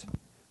part.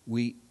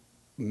 We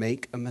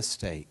make a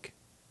mistake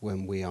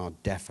when we are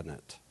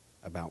definite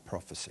about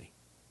prophecy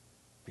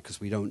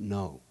because we don't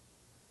know.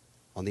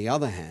 On the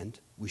other hand,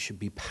 we should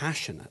be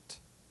passionate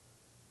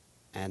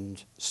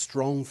and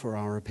strong for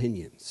our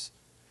opinions.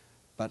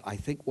 But I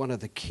think one of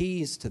the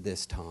keys to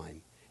this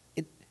time,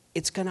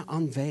 it's going to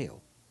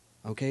unveil,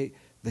 okay?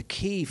 The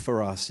key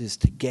for us is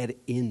to get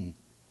in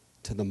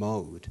to the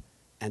mode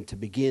and to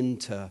begin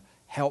to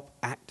help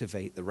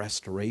activate the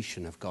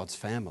restoration of God's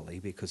family,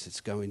 because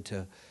it's going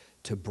to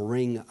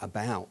bring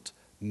about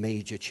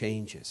major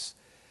changes.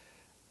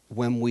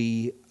 When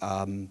we're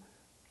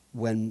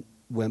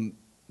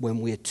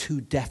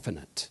too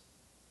definite,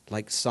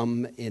 like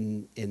some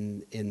in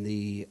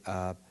the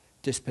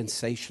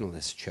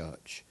dispensationalist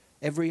church,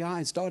 every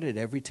I is dotted,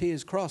 every T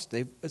is crossed,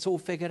 it's all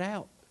figured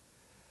out.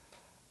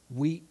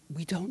 We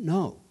don't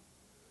know.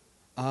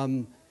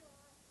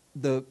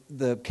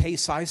 The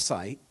case I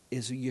cite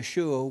is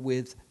Yeshua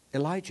with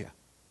Elijah.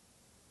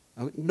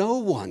 No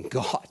one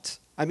got.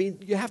 I mean,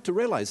 you have to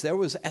realize there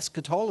was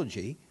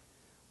eschatology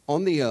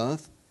on the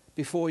earth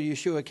before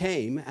Yeshua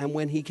came, and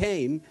when he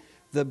came,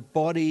 the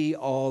body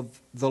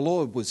of the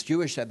Lord was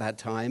Jewish at that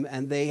time,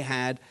 and they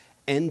had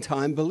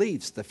end-time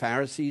beliefs. The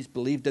Pharisees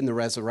believed in the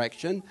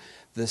resurrection.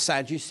 The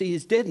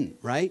Sadducees didn't,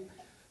 right?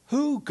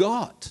 Who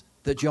got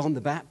that John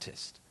the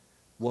Baptist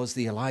was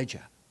the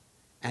Elijah?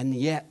 And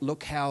yet,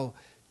 look how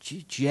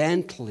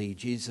gently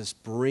Jesus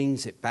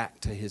brings it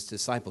back to his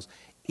disciples.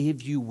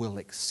 If you will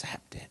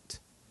accept it,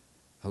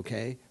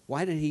 okay?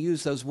 Why did he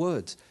use those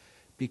words?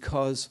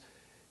 Because,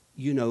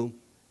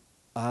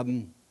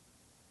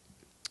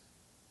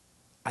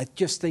 I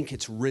just think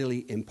it's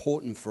really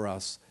important for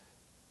us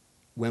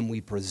when we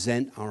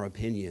present our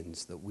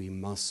opinions that we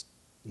must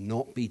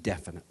not be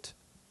definite.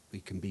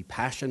 We can be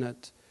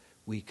passionate,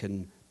 we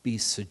can be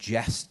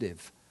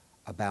suggestive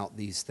about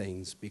these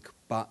things,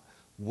 but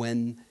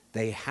when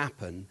they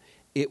happen,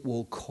 it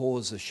will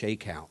cause a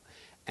shakeout.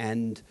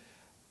 And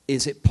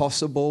is it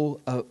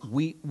possible?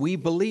 We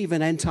believe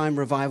in end-time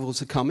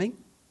revivals are coming.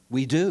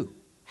 We do.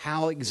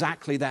 How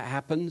exactly that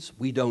happens,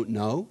 we don't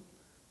know.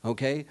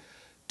 Okay?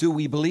 Do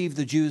we believe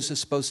the Jews are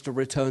supposed to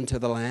return to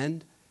the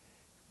land?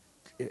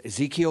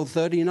 Ezekiel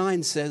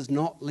 39 says,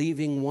 not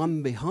leaving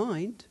one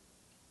behind.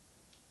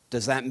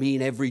 Does that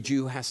mean every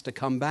Jew has to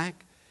come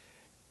back?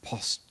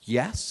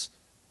 Yes,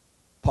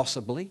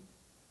 possibly.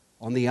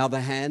 On the other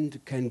hand,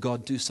 can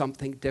God do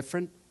something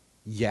different?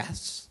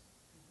 Yes.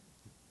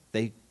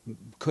 They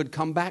could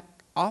come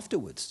back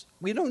afterwards.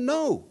 We don't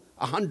know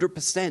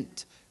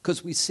 100%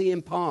 because we see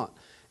in part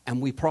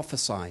and we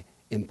prophesy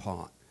in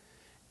part.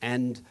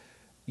 And,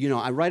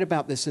 I write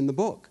about this in the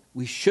book.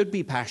 We should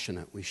be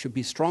passionate. We should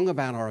be strong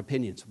about our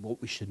opinions.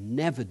 What we should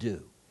never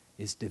do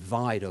is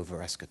divide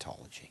over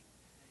eschatology,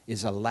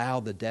 is allow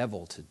the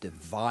devil to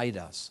divide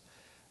us,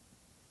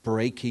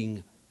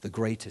 breaking the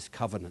greatest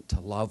covenant to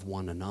love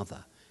one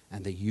another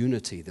and the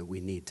unity that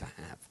we need to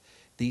have.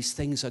 These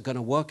things are going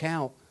to work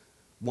out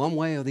one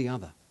way or the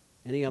other.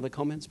 Any other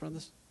comments,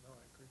 brothers? No,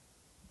 I agree.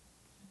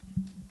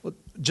 Well,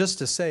 just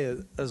to say,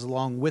 as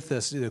along with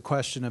this, the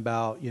question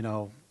about,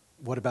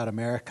 what about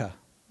America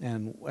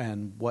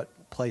and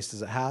what place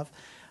does it have?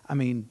 I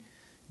mean,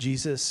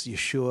 Jesus,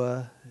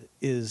 Yeshua,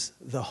 is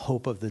the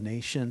hope of the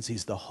nations.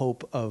 He's the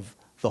hope of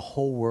the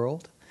whole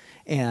world.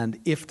 And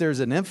if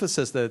there's an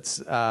emphasis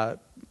that's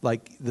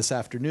like this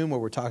afternoon where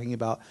we're talking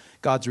about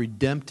God's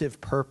redemptive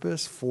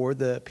purpose for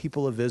the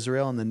people of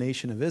Israel and the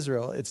nation of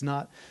Israel, it's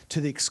not to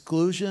the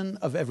exclusion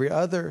of every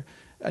other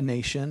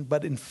nation,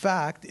 but in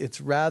fact, it's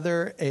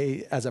rather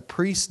as a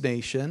priest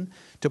nation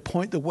to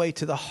point the way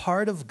to the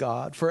heart of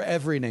God for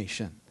every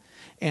nation.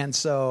 And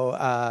so,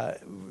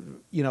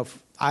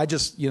 I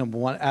just,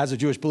 as a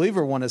Jewish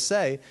believer, want to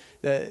say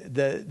that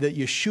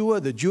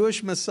Yeshua, the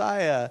Jewish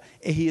Messiah,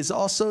 he is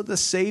also the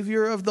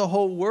Savior of the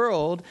whole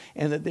world,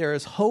 and that there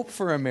is hope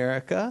for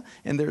America,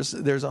 and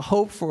there's a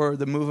hope for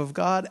the move of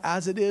God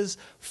as it is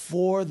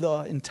for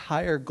the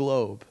entire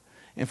globe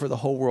and for the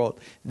whole world.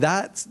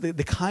 That's the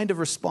kind of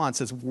response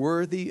that's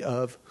worthy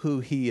of who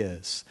he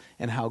is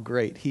and how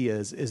great he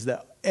is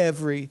that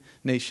every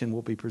nation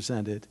will be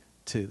presented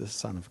to the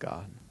Son of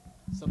God.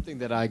 Something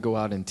that I go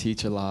out and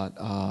teach a lot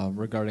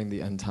regarding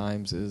the end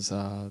times is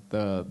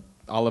the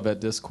Olivet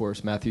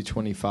Discourse, Matthew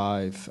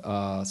 25,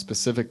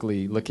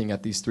 specifically looking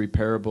at these three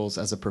parables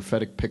as a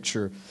prophetic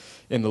picture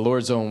in the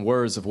Lord's own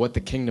words of what the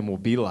kingdom will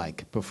be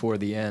like before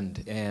the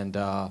end. And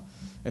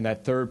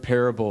that third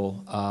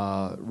parable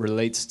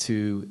relates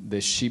to the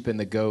sheep and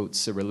the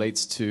goats. It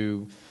relates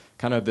to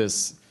kind of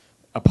this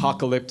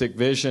apocalyptic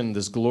vision,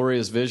 this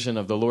glorious vision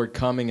of the Lord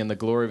coming in the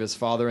glory of his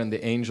Father and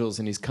the angels,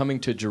 and he's coming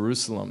to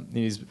Jerusalem.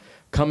 He's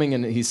coming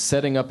and he's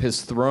setting up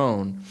his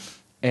throne.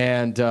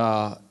 And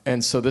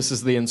so this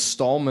is the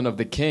installment of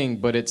the king,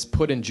 but it's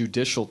put in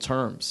judicial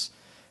terms.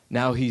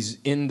 Now he's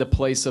in the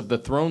place of the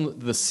throne,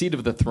 the seat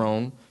of the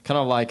throne, kind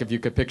of like if you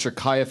could picture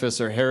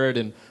Caiaphas or Herod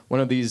in one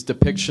of these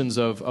depictions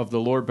of the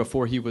Lord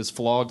before he was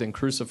flogged and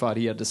crucified.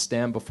 He had to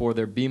stand before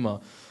their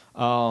bema.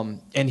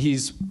 And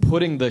he's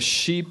putting the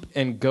sheep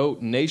and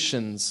goat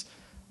nations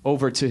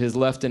over to his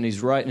left and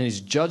his right, and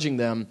he's judging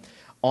them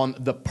on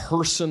the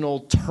personal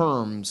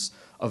terms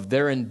of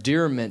their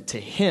endearment to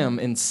him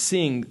and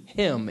seeing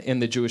him in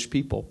the Jewish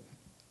people.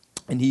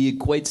 And he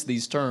equates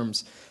these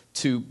terms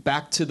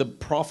back to the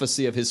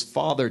prophecy of his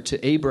father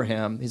to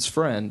Abraham, his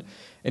friend.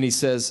 And he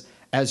says,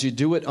 as you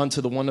do it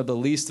unto the one of the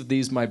least of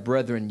these, my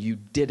brethren, you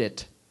did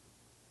it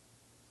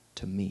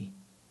to me.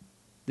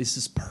 This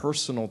is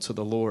personal to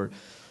the Lord.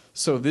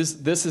 So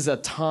this is a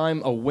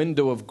time, a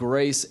window of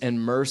grace and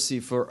mercy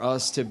for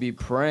us to be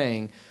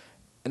praying,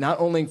 not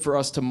only for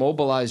us to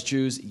mobilize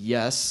Jews,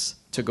 yes,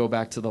 to go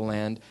back to the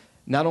land,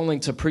 not only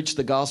to preach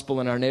the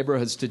gospel in our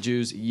neighborhoods to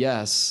Jews,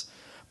 yes,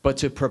 but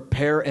to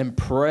prepare and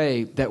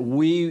pray that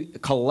we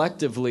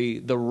collectively,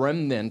 the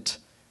remnant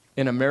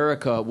in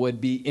America, would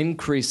be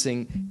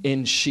increasing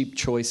in sheep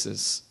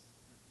choices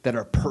that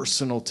are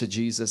personal to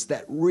Jesus,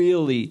 that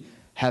really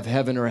have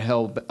heaven or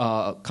hell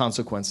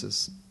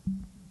consequences.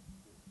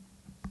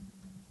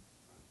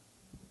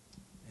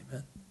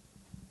 Amen.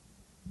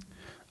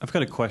 I've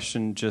got a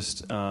question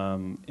just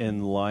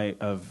in light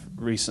of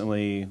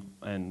recently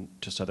and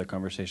just other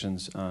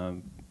conversations.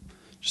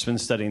 Just been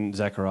studying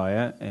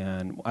Zechariah,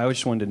 and I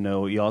just wanted to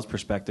know y'all's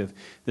perspective.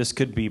 This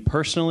could be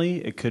personally,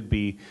 it could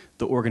be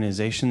the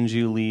organizations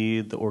you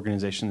lead, the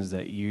organizations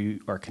that you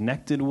are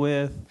connected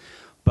with,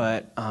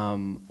 but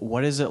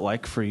what is it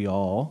like for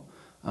y'all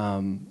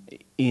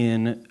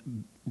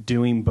in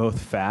doing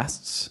both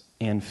fasts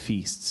and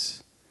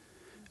feasts?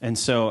 And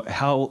so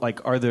how,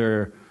 like, are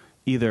there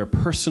either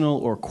personal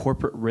or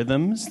corporate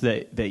rhythms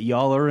that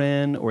y'all are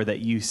in or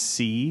that you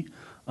see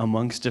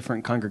amongst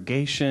different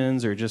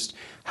congregations, or just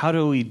how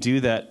do we do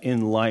that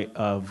in light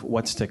of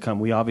what's to come?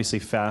 We obviously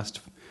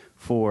fast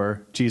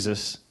for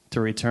Jesus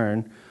to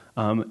return,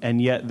 and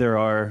yet there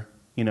are,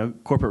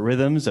 corporate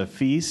rhythms of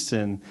feasts,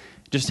 and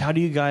just how do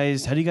you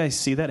guys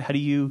see that? How do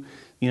you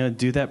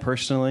do that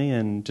personally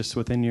and just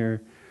within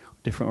your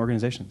different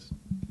organizations?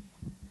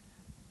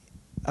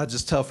 I'll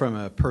just tell from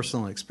a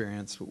personal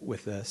experience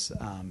with this.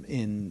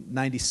 In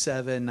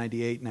 97,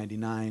 98,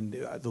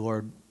 99,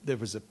 there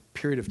was a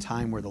period of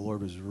time where the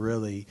Lord was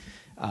really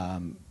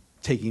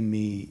taking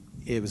me.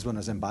 It was when I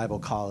was in Bible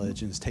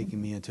college and was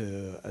taking me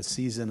into a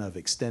season of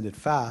extended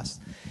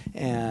fast.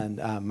 And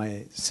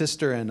my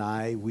sister and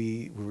I,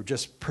 we were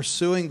just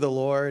pursuing the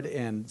Lord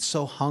and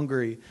so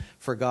hungry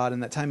for God in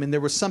that time. And there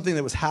was something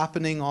that was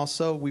happening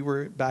also. We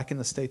were back in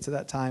the States at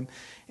that time,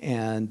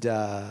 and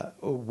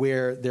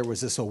where there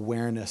was this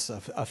awareness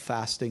of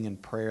fasting and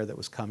prayer that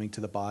was coming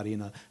to the body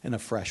in a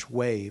fresh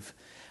wave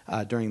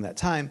during that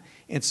time.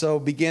 And so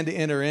began to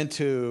enter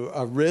into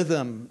a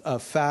rhythm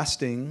of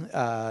fasting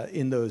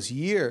in those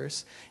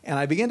years. And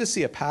I began to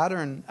see a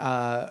pattern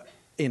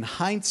in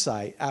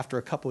hindsight after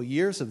a couple of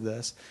years of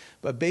this.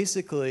 But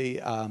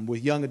basically,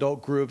 with young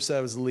adult groups that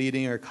I was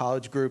leading, or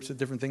college groups or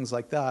different things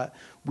like that,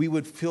 we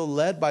would feel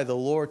led by the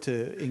Lord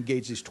to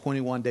engage these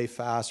 21-day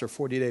fasts or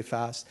 40-day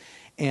fasts.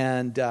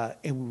 And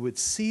we would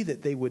see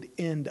that they would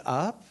end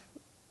up,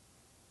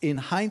 in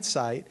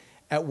hindsight,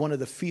 at one of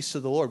the feasts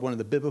of the Lord, one of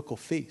the biblical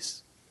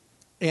feasts.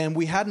 And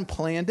we hadn't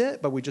planned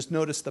it, but we just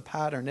noticed the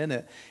pattern in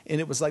it.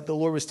 And it was like the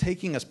Lord was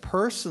taking us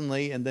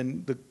personally, and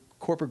then the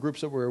corporate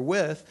groups that we were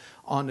with,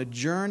 on a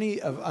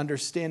journey of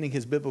understanding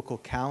his biblical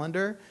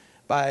calendar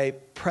by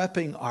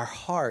prepping our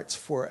hearts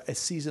for a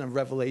season of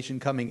revelation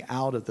coming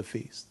out of the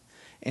feast.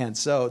 And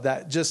so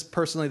that just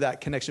personally,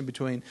 that connection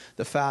between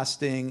the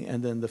fasting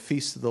and then the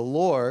feast of the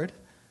Lord,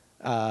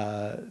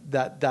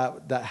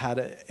 that had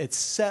it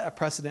set a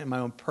precedent in my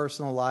own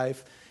personal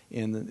life,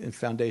 in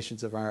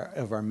foundations of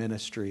our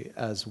ministry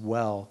as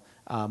well,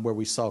 where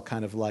we saw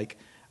kind of like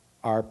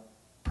our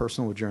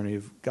personal journey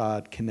of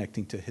God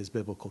connecting to his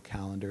biblical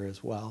calendar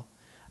as well,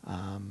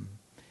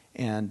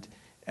 and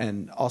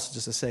also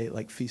just to say,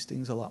 like,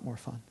 feasting's a lot more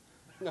fun.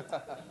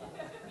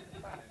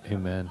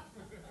 Amen.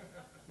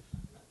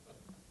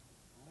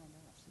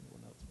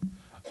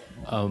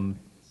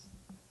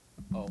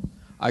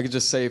 I could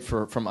just say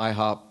from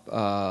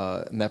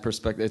IHOP, in that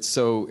perspective, it's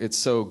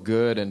so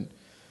good and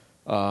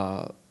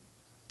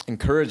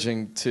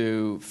encouraging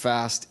to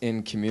fast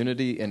in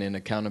community and in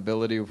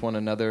accountability with one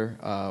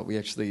another. We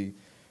actually,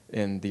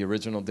 in the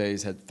original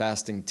days, had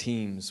fasting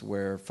teams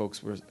where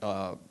folks were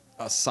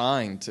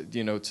assigned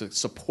to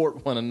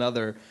support one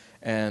another,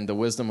 and the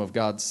wisdom of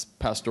God's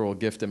pastoral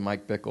gift in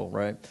Mike Bickle,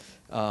 right?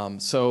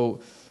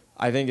 So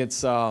I think it's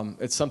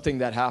something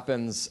that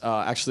happens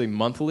actually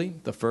monthly,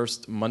 the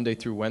first Monday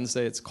through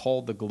Wednesday. It's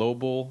called the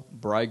Global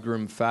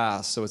Bridegroom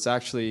Fast. So it's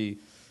actually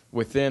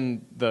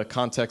within the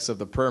context of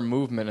the prayer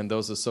movement and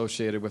those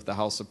associated with the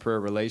House of Prayer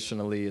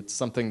relationally. It's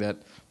something that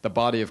the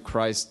body of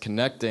Christ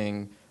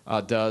connecting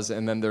does.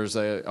 And then there's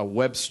a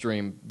web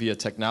stream via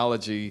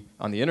technology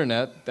on the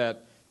internet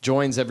that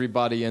joins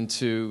everybody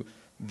into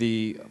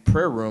the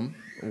prayer room,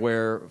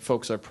 where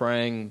folks are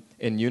praying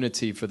in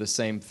unity for the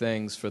same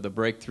things, for the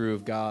breakthrough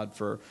of God,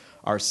 for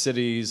our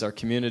cities, our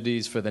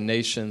communities, for the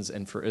nations,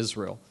 and for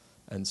Israel.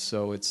 And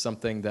so it's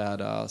something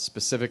that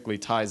specifically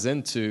ties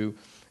into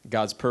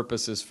God's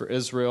purposes for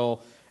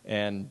Israel.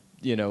 And,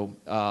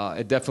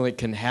 it definitely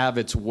can have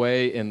its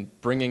way in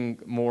bringing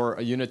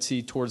more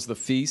unity towards the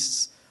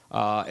feasts.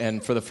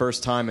 And for the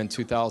first time in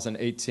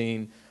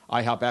 2018,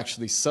 IHOP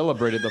actually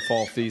celebrated the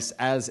fall feast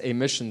as a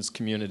missions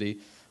community.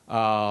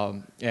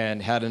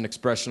 and had an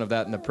expression of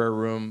that in the prayer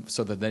room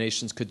so that the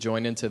nations could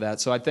join into that.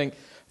 So I think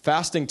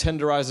fasting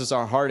tenderizes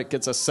our heart. It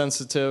gets us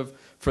sensitive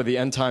for the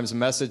end times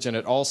message, and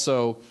it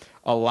also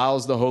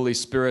allows the Holy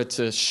Spirit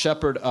to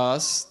shepherd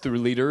us through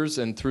leaders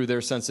and through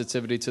their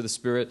sensitivity to the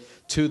Spirit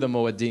to the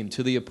Moedim,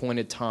 to the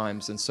appointed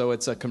times. And so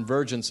it's a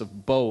convergence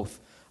of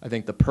both. I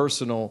think the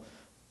personal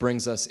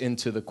brings us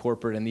into the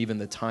corporate and even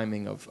the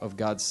timing of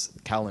God's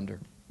calendar.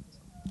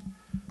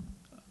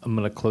 I'm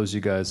going to close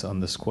you guys on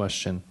this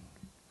question.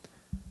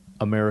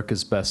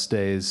 America's best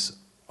days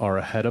are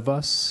ahead of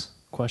us, ?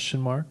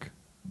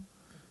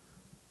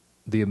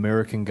 The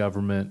American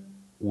government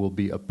will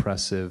be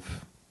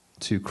oppressive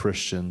to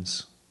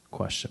Christians, ?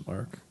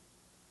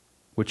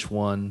 Which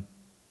one?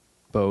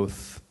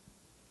 Both?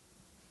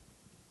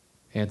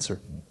 Answer.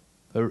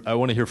 I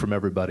want to hear from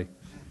everybody.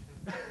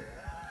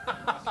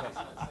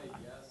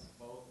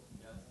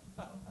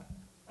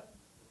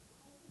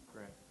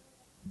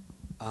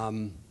 Or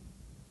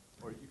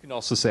you can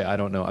also say, I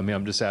don't know. I mean,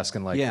 I'm just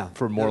asking,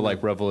 for more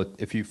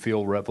if you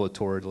feel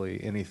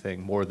revelatorily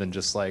anything more than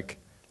just like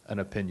an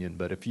opinion.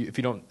 But if you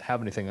don't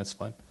have anything, that's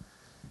fine.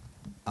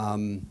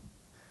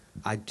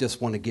 I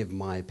just want to give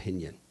my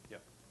opinion.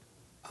 Yep.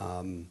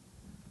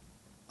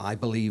 I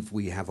believe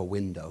we have a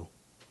window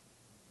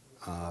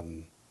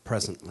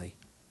presently.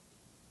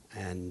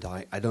 And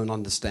I don't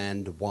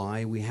understand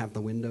why we have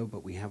the window,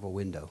 but we have a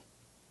window.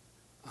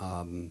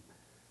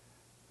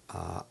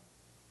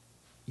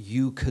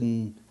 You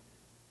can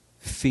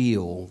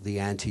feel the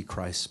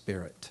Antichrist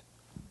spirit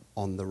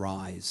on the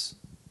rise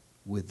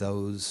with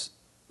those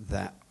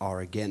that are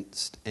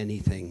against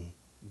anything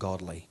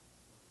godly.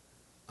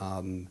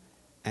 And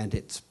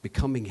it's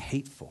becoming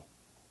hateful.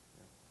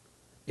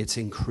 It's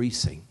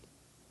increasing.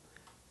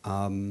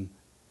 Could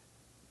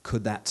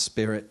that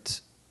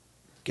spirit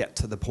get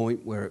to the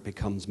point where it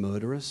becomes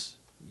murderous?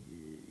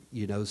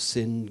 You know,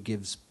 sin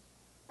gives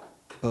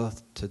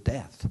birth to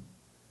death.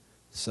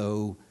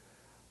 So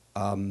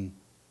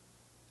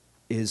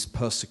is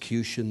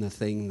persecution the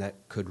thing that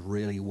could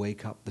really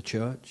wake up the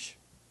church?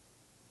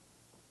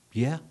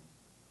 Yeah.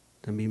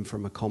 I mean,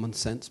 from a common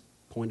sense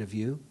point of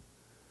view.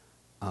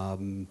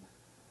 Don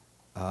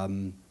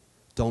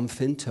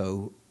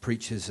Finto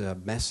preaches a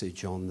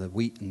message on the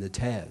wheat and the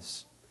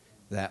tares,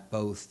 that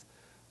both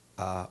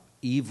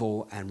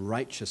evil and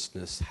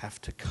righteousness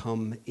have to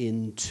come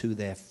into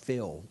their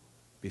fill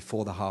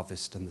before the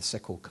harvest and the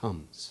sickle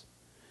comes.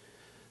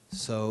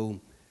 So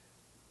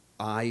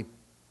I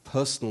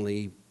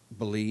personally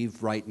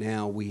believe right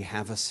now we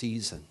have a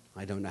season.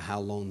 I don't know how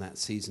long that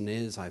season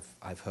is.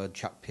 I've heard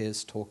Chuck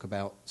Pierce talk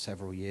about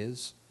several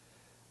years.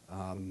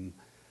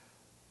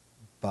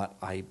 But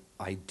I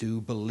do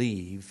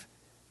believe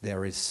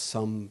there is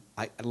some,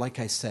 like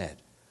I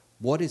said,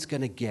 what is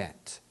going to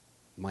get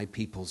my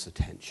people's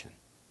attention?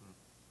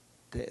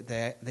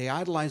 They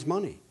idolize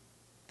money.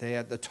 They're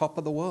at the top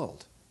of the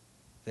world.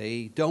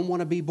 They don't want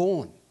to be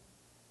born.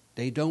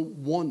 They don't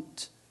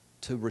want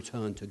to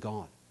return to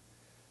God.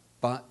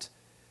 But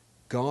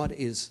God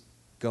is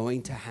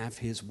going to have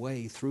his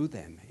way through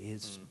them.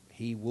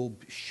 He will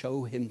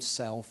show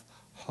himself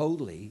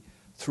holy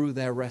through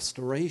their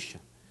restoration.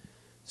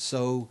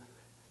 So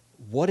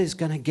what is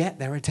going to get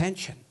their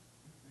attention?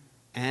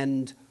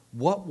 And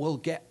what will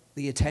get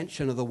the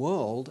attention of the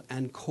world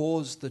and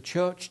cause the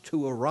church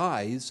to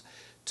arise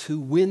to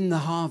win the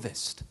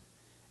harvest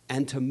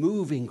and to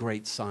move in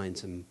great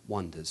signs and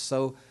wonders?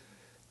 So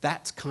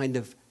that's kind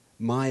of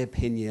my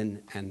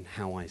opinion and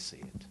how I see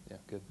it. Yeah,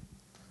 good.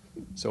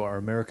 So are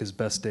America's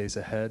best days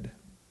ahead?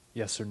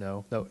 Yes or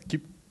no? No,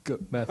 go,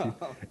 Matthew.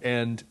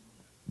 And,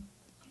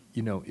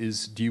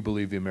 do you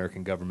believe the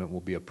American government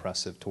will be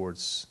oppressive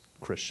towards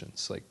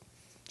Christians? Like,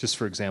 just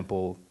for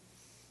example,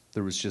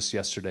 there was just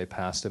yesterday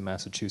passed in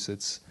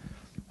Massachusetts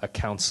a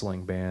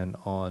counseling ban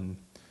on,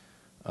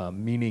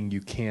 meaning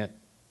you can't,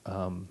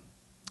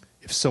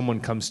 if someone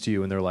comes to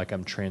you and they're like,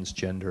 I'm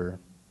transgender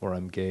or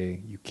I'm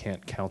gay, you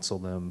can't counsel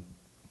them.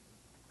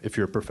 If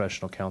you're a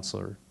professional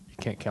counselor, you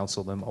can't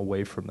counsel them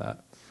away from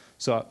that.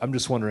 So I'm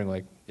just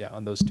wondering,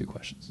 on those two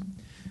questions.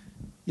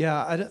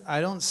 Yeah,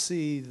 I don't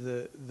see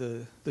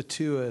the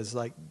two as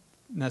like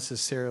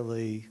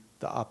necessarily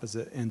the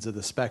opposite ends of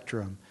the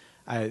spectrum.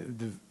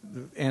 The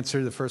answer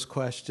to the first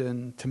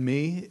question to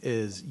me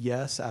is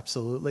yes,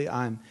 absolutely.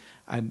 I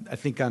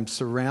think I'm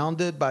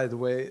surrounded by the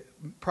way,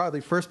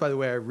 probably first by the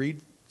way I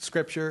read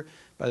Scripture,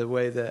 by the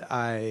way that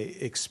I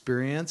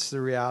experience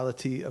the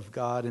reality of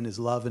God and his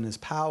love and his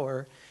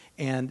power,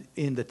 and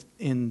in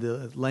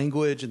the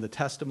language and the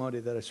testimony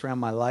that I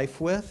surround my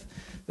life with,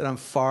 that I'm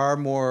far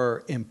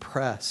more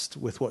impressed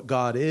with what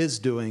God is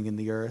doing in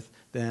the earth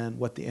than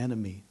what the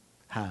enemy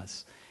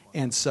has.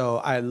 And so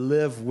I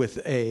live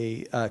with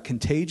a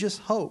contagious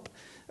hope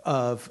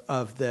of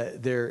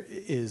that there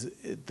is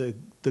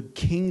the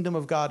kingdom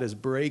of God is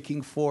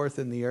breaking forth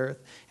in the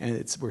earth,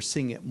 and we're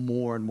seeing it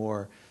more and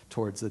more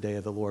towards the day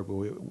of the Lord,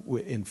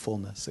 where in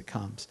fullness it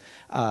comes.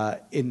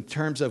 In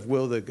terms of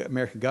will the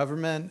American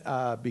government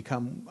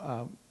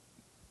become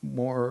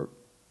more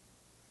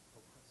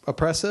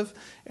oppressive,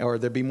 or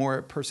there be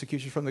more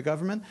persecution from the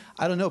government.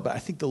 I don't know, but I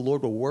think the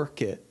Lord will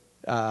work it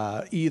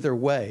either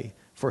way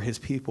for his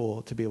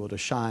people to be able to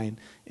shine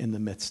in the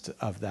midst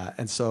of that.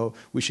 And so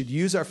we should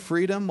use our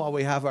freedom while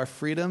we have our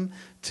freedom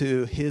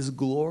to his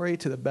glory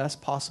to the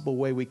best possible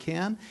way we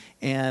can.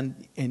 And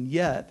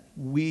yet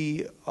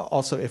we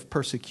also, if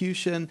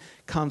persecution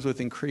comes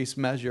with increased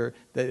measure,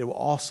 that it will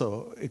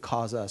also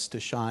cause us to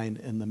shine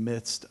in the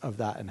midst of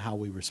that and how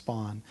we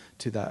respond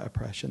to that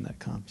oppression that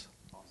comes.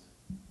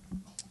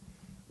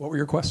 What were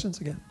your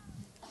questions again?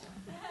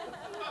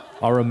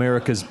 Are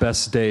America's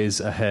best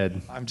days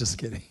ahead? I'm just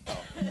kidding.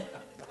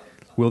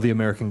 Will the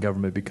American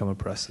government become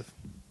oppressive?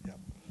 Yep.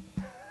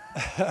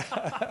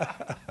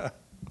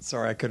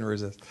 Sorry, I couldn't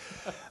resist.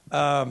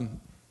 Well,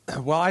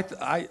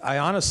 I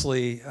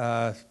honestly,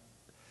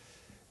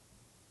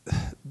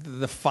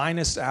 the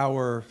finest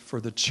hour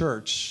for the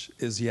church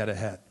is yet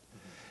ahead.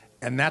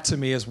 And that to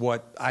me is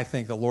what I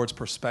think the Lord's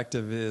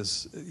perspective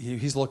is.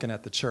 He's looking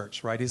at the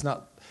church, right? He's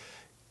not,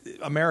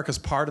 America's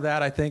part of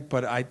that, I think,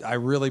 but I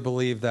really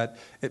believe that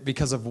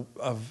because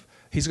of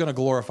he's going to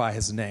glorify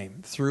his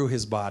name through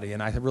his body.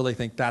 And I really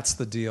think that's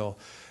the deal.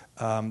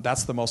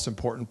 That's the most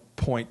important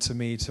point to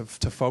me to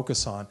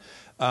focus on.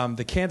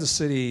 The Kansas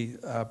City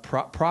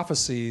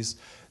prophecies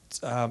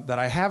that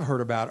I have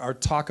heard about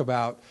talk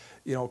about,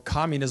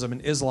 communism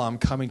and Islam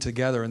coming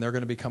together, and they're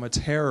going to become a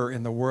terror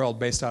in the world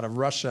based out of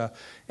Russia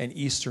and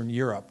Eastern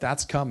Europe.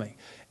 That's coming.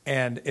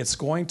 And it's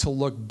going to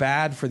look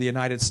bad for the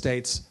United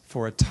States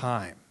for a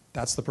time.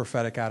 That's the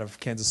prophetic out of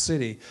Kansas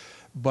City.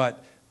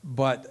 But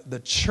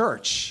the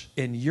church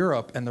in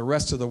Europe and the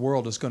rest of the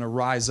world is going to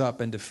rise up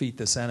and defeat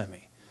this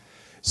enemy.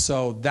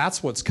 So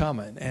that's what's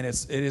coming. And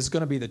it is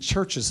going to be the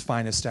church's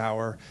finest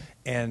hour,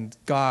 and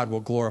God will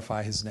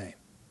glorify his name.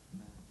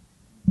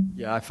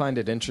 Yeah, I find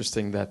it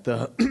interesting that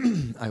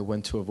I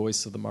went to a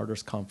Voice of the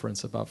Martyrs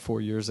conference about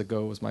 4 years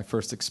ago. It was my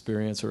first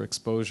experience or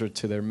exposure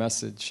to their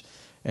message.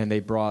 And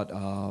they brought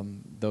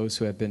those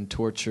who had been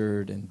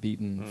tortured and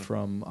beaten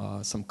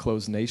from some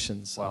closed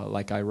nations,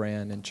 like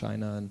Iran and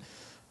China.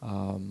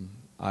 And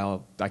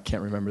I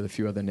can't remember the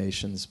few other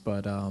nations.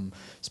 But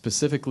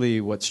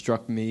specifically what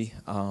struck me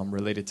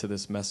related to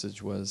this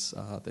message was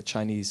the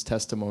Chinese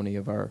testimony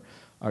of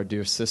our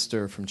dear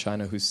sister from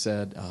China who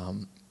said,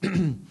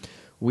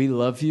 we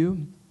love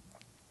you,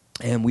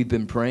 and we've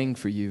been praying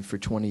for you for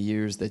 20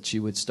 years that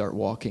you would start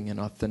walking in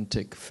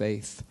authentic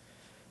faith.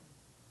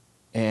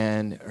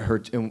 And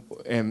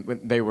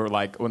they were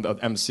like, when the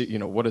MC,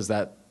 what does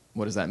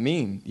that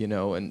mean?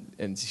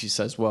 And she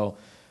says, well,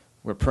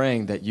 we're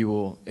praying that you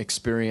will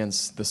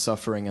experience the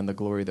suffering and the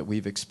glory that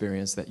we've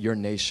experienced, that your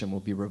nation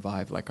will be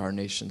revived like our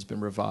nation's been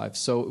revived.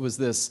 So it was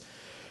this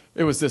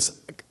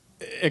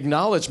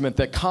acknowledgement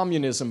that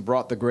communism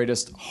brought the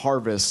greatest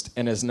harvest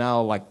and is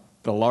now like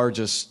the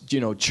largest,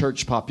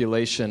 church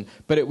population,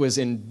 but it was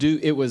an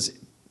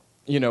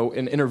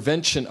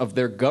intervention of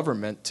their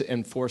government to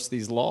enforce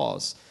these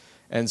laws.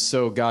 And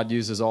so God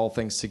uses all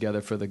things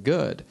together for the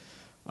good.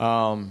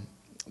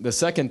 The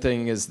second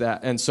thing is that,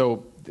 and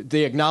so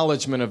the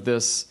acknowledgement of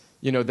this,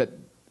 that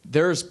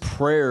there's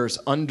prayers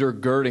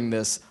undergirding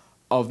this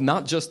of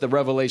not just the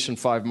Revelation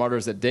 5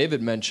 martyrs that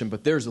David mentioned,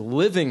 but there's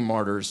living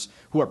martyrs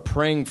who are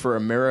praying for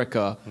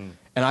America.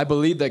 And I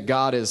believe that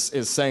God is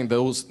saying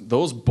those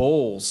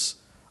bowls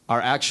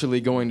are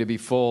actually going to be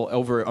full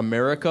over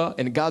America,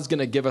 and God's going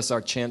to give us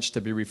our chance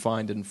to be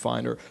refined in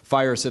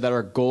fire so that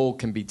our goal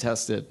can be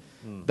tested.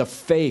 The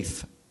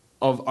faith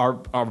of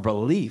our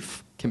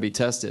belief can be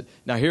tested.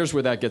 Now, here's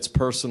where that gets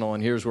personal,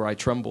 and here's where I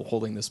tremble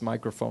holding this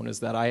microphone,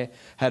 is that I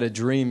had a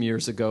dream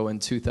years ago in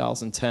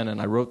 2010, and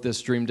I wrote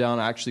this dream down.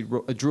 I actually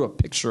drew a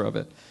picture of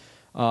it.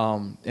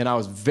 And I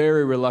was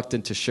very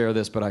reluctant to share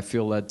this, but I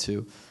feel led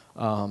to.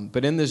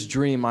 But in this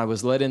dream, I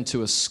was led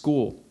into a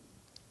school,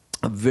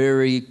 a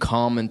very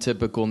common,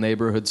 typical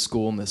neighborhood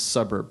school in the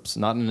suburbs,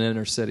 not in an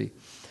inner city.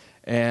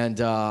 And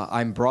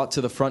I'm brought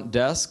to the front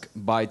desk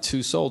by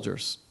two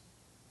soldiers.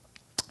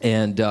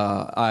 And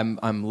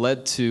I'm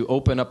led to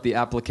open up the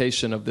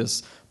application of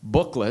this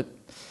booklet,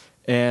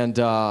 and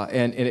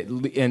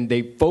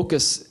they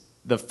focus,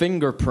 the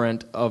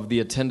fingerprint of the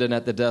attendant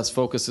at the desk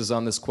focuses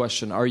on this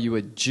question: are you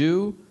a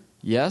Jew,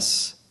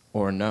 yes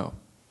or no?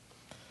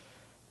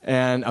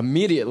 And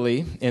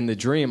immediately in the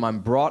dream,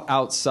 I'm brought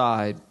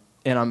outside,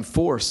 and I'm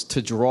forced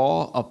to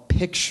draw a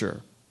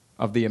picture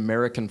of the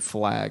American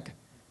flag.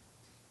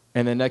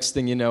 And the next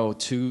thing you know,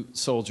 two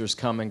soldiers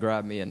come and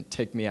grab me and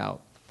take me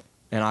out.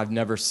 And I've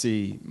never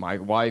see my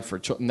wife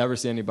or never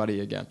see anybody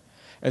again.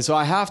 And so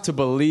I have to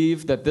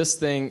believe that this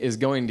thing is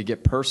going to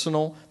get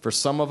personal for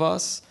some of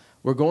us.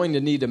 We're going to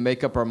need to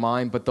make up our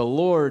mind, but the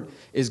Lord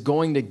is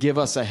going to give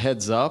us a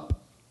heads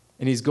up,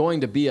 and he's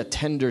going to be a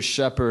tender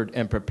shepherd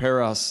and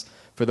prepare us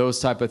for those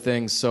type of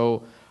things.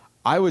 So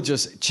I would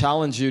just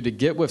challenge you to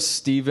get with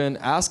Stephen,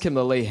 ask him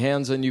to lay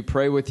hands on you,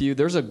 pray with you.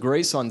 There's a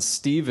grace on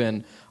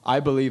Stephen, I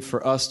believe,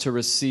 for us to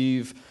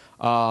receive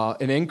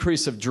an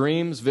increase of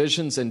dreams,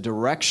 visions, and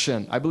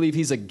direction. I believe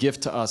he's a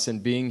gift to us in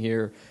being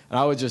here. And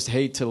I would just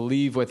hate to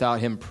leave without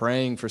him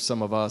praying for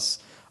some of us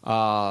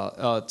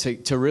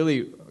to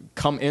really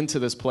come into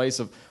this place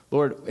of,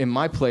 Lord, in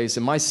my place,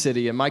 in my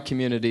city, in my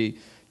community,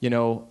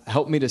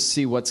 help me to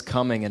see what's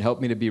coming and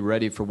help me to be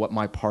ready for what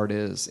my part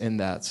is in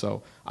that.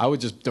 So I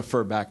would just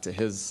defer back to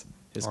his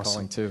Awesome.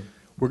 calling too.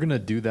 We're going to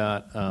do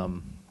that.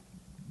 We're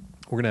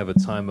going to have a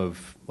time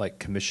of like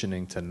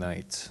commissioning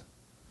tonight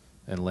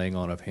and laying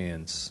on of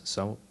hands.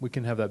 So we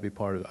can have that be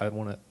part of, I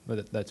want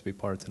that to be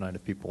part of tonight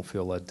if people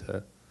feel led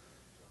to.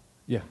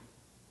 Yeah.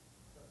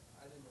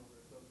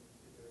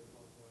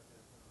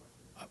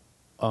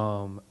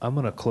 I'm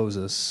going to close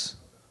this.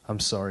 I'm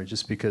sorry,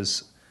 just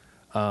because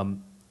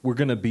we're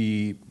going to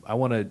be, I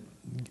want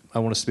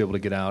us to be able to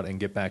get out and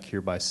get back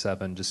here by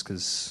 7, just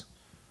because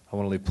I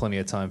want to leave plenty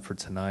of time for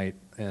tonight,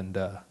 and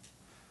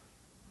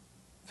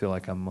feel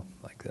like I'm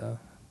like a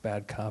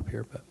bad cop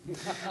here, but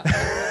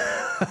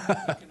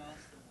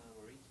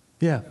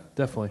yeah,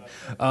 definitely.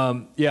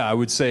 Yeah, I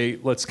would say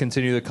let's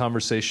continue the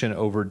conversation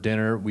over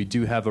dinner. We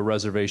do have a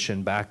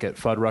reservation back at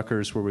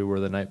Fuddruckers where we were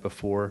the night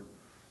before.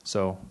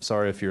 So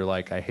sorry if you're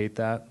like, I hate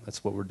that.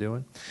 That's what we're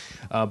doing.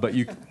 But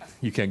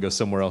you can go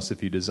somewhere else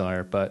if you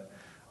desire. But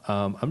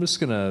I'm just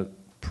going to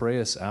pray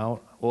us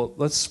out. Well,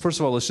 first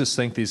of all, let's just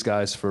thank these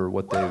guys for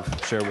what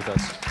they've shared with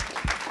us.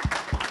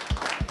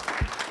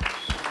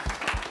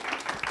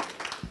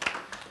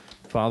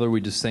 Father,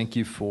 we just thank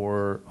you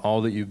for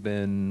all that you've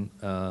been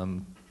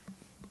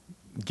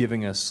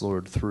giving us,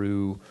 Lord,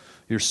 through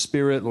your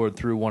Spirit, Lord,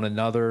 through one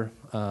another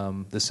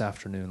this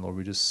afternoon. Lord,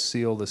 we just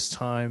seal this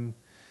time.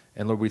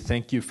 And Lord, we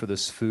thank you for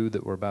this food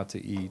that we're about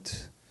to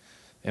eat.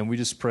 And we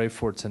just pray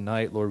for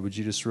tonight, Lord, would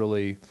you just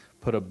really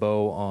put a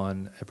bow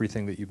on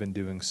everything that you've been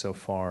doing so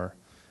far.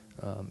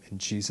 In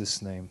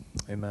Jesus' name,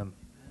 amen.